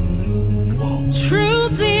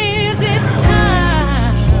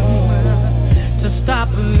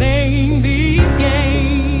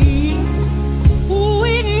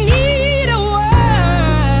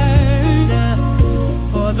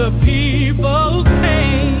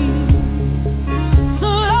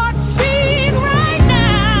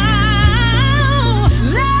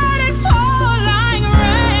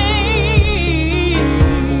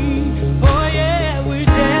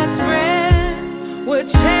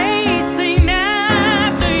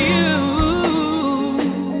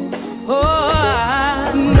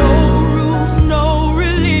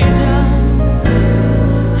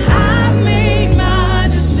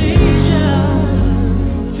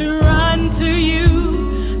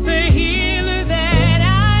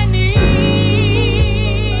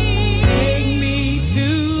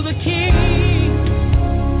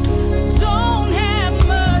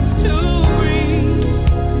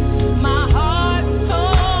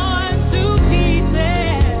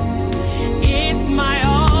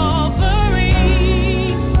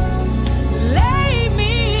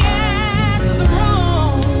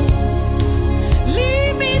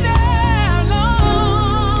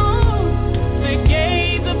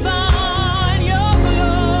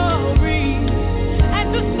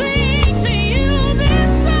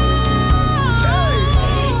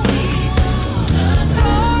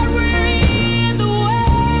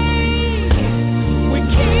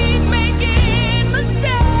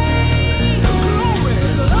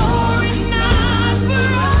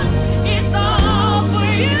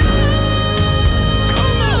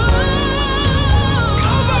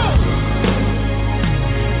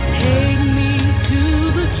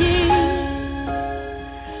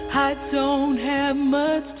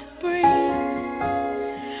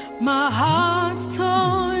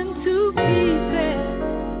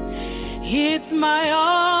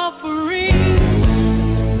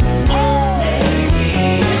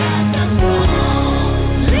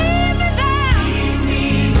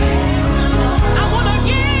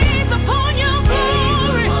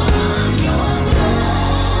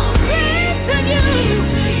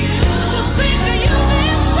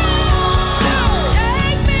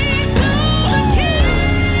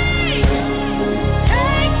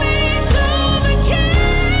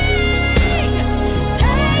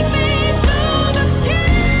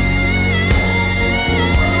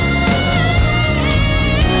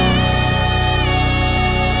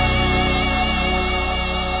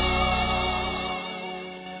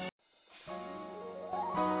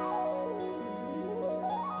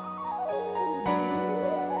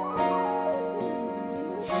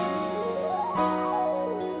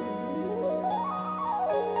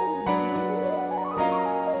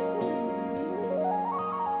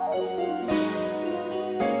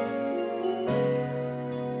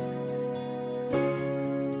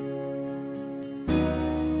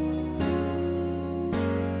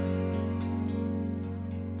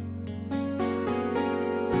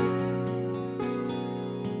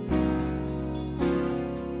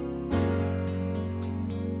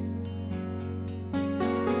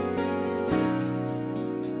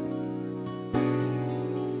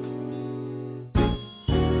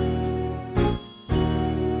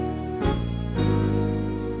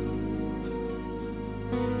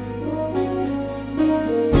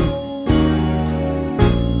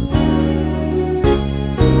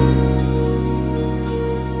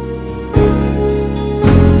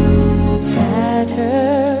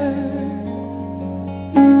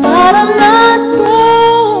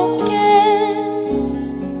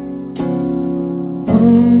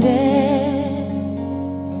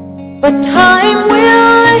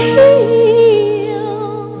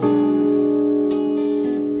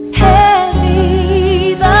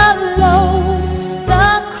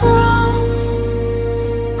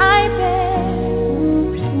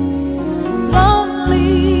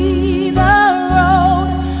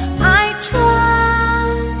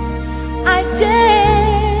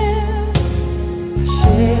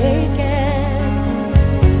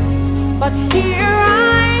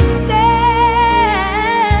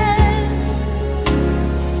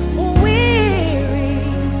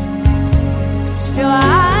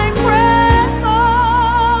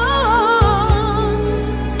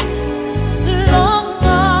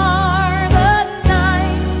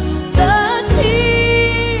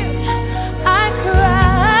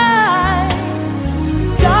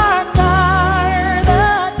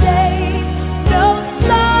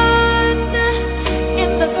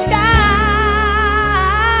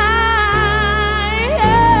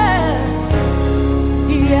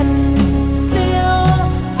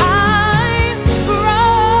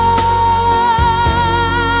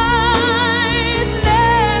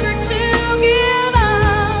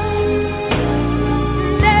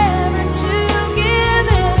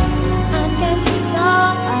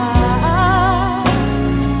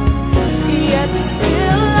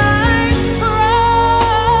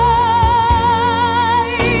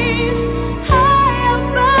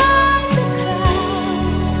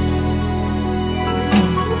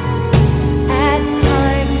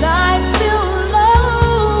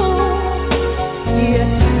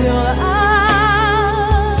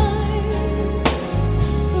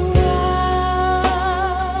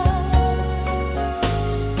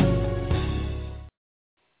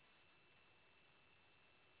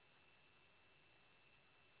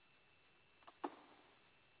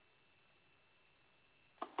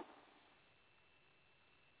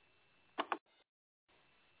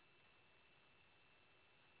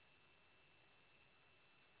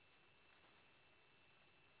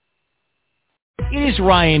 It is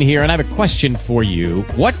Ryan here, and I have a question for you.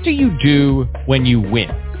 What do you do when you win?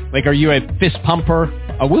 Like, are you a fist pumper,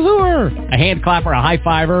 a woohooer, a hand clapper, a high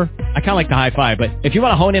fiver? I kind of like the high five, but if you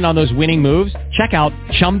want to hone in on those winning moves, check out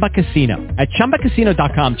Chumba Casino. At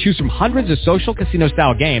ChumbaCasino.com, choose from hundreds of social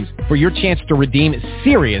casino-style games for your chance to redeem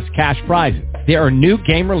serious cash prizes. There are new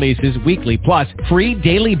game releases weekly, plus free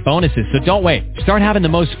daily bonuses, so don't wait. Start having the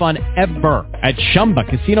most fun ever at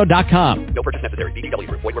ChumbaCasino.com. No purchase necessary. VGW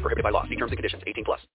Group. Void where prohibited by law. See terms and conditions. 18+.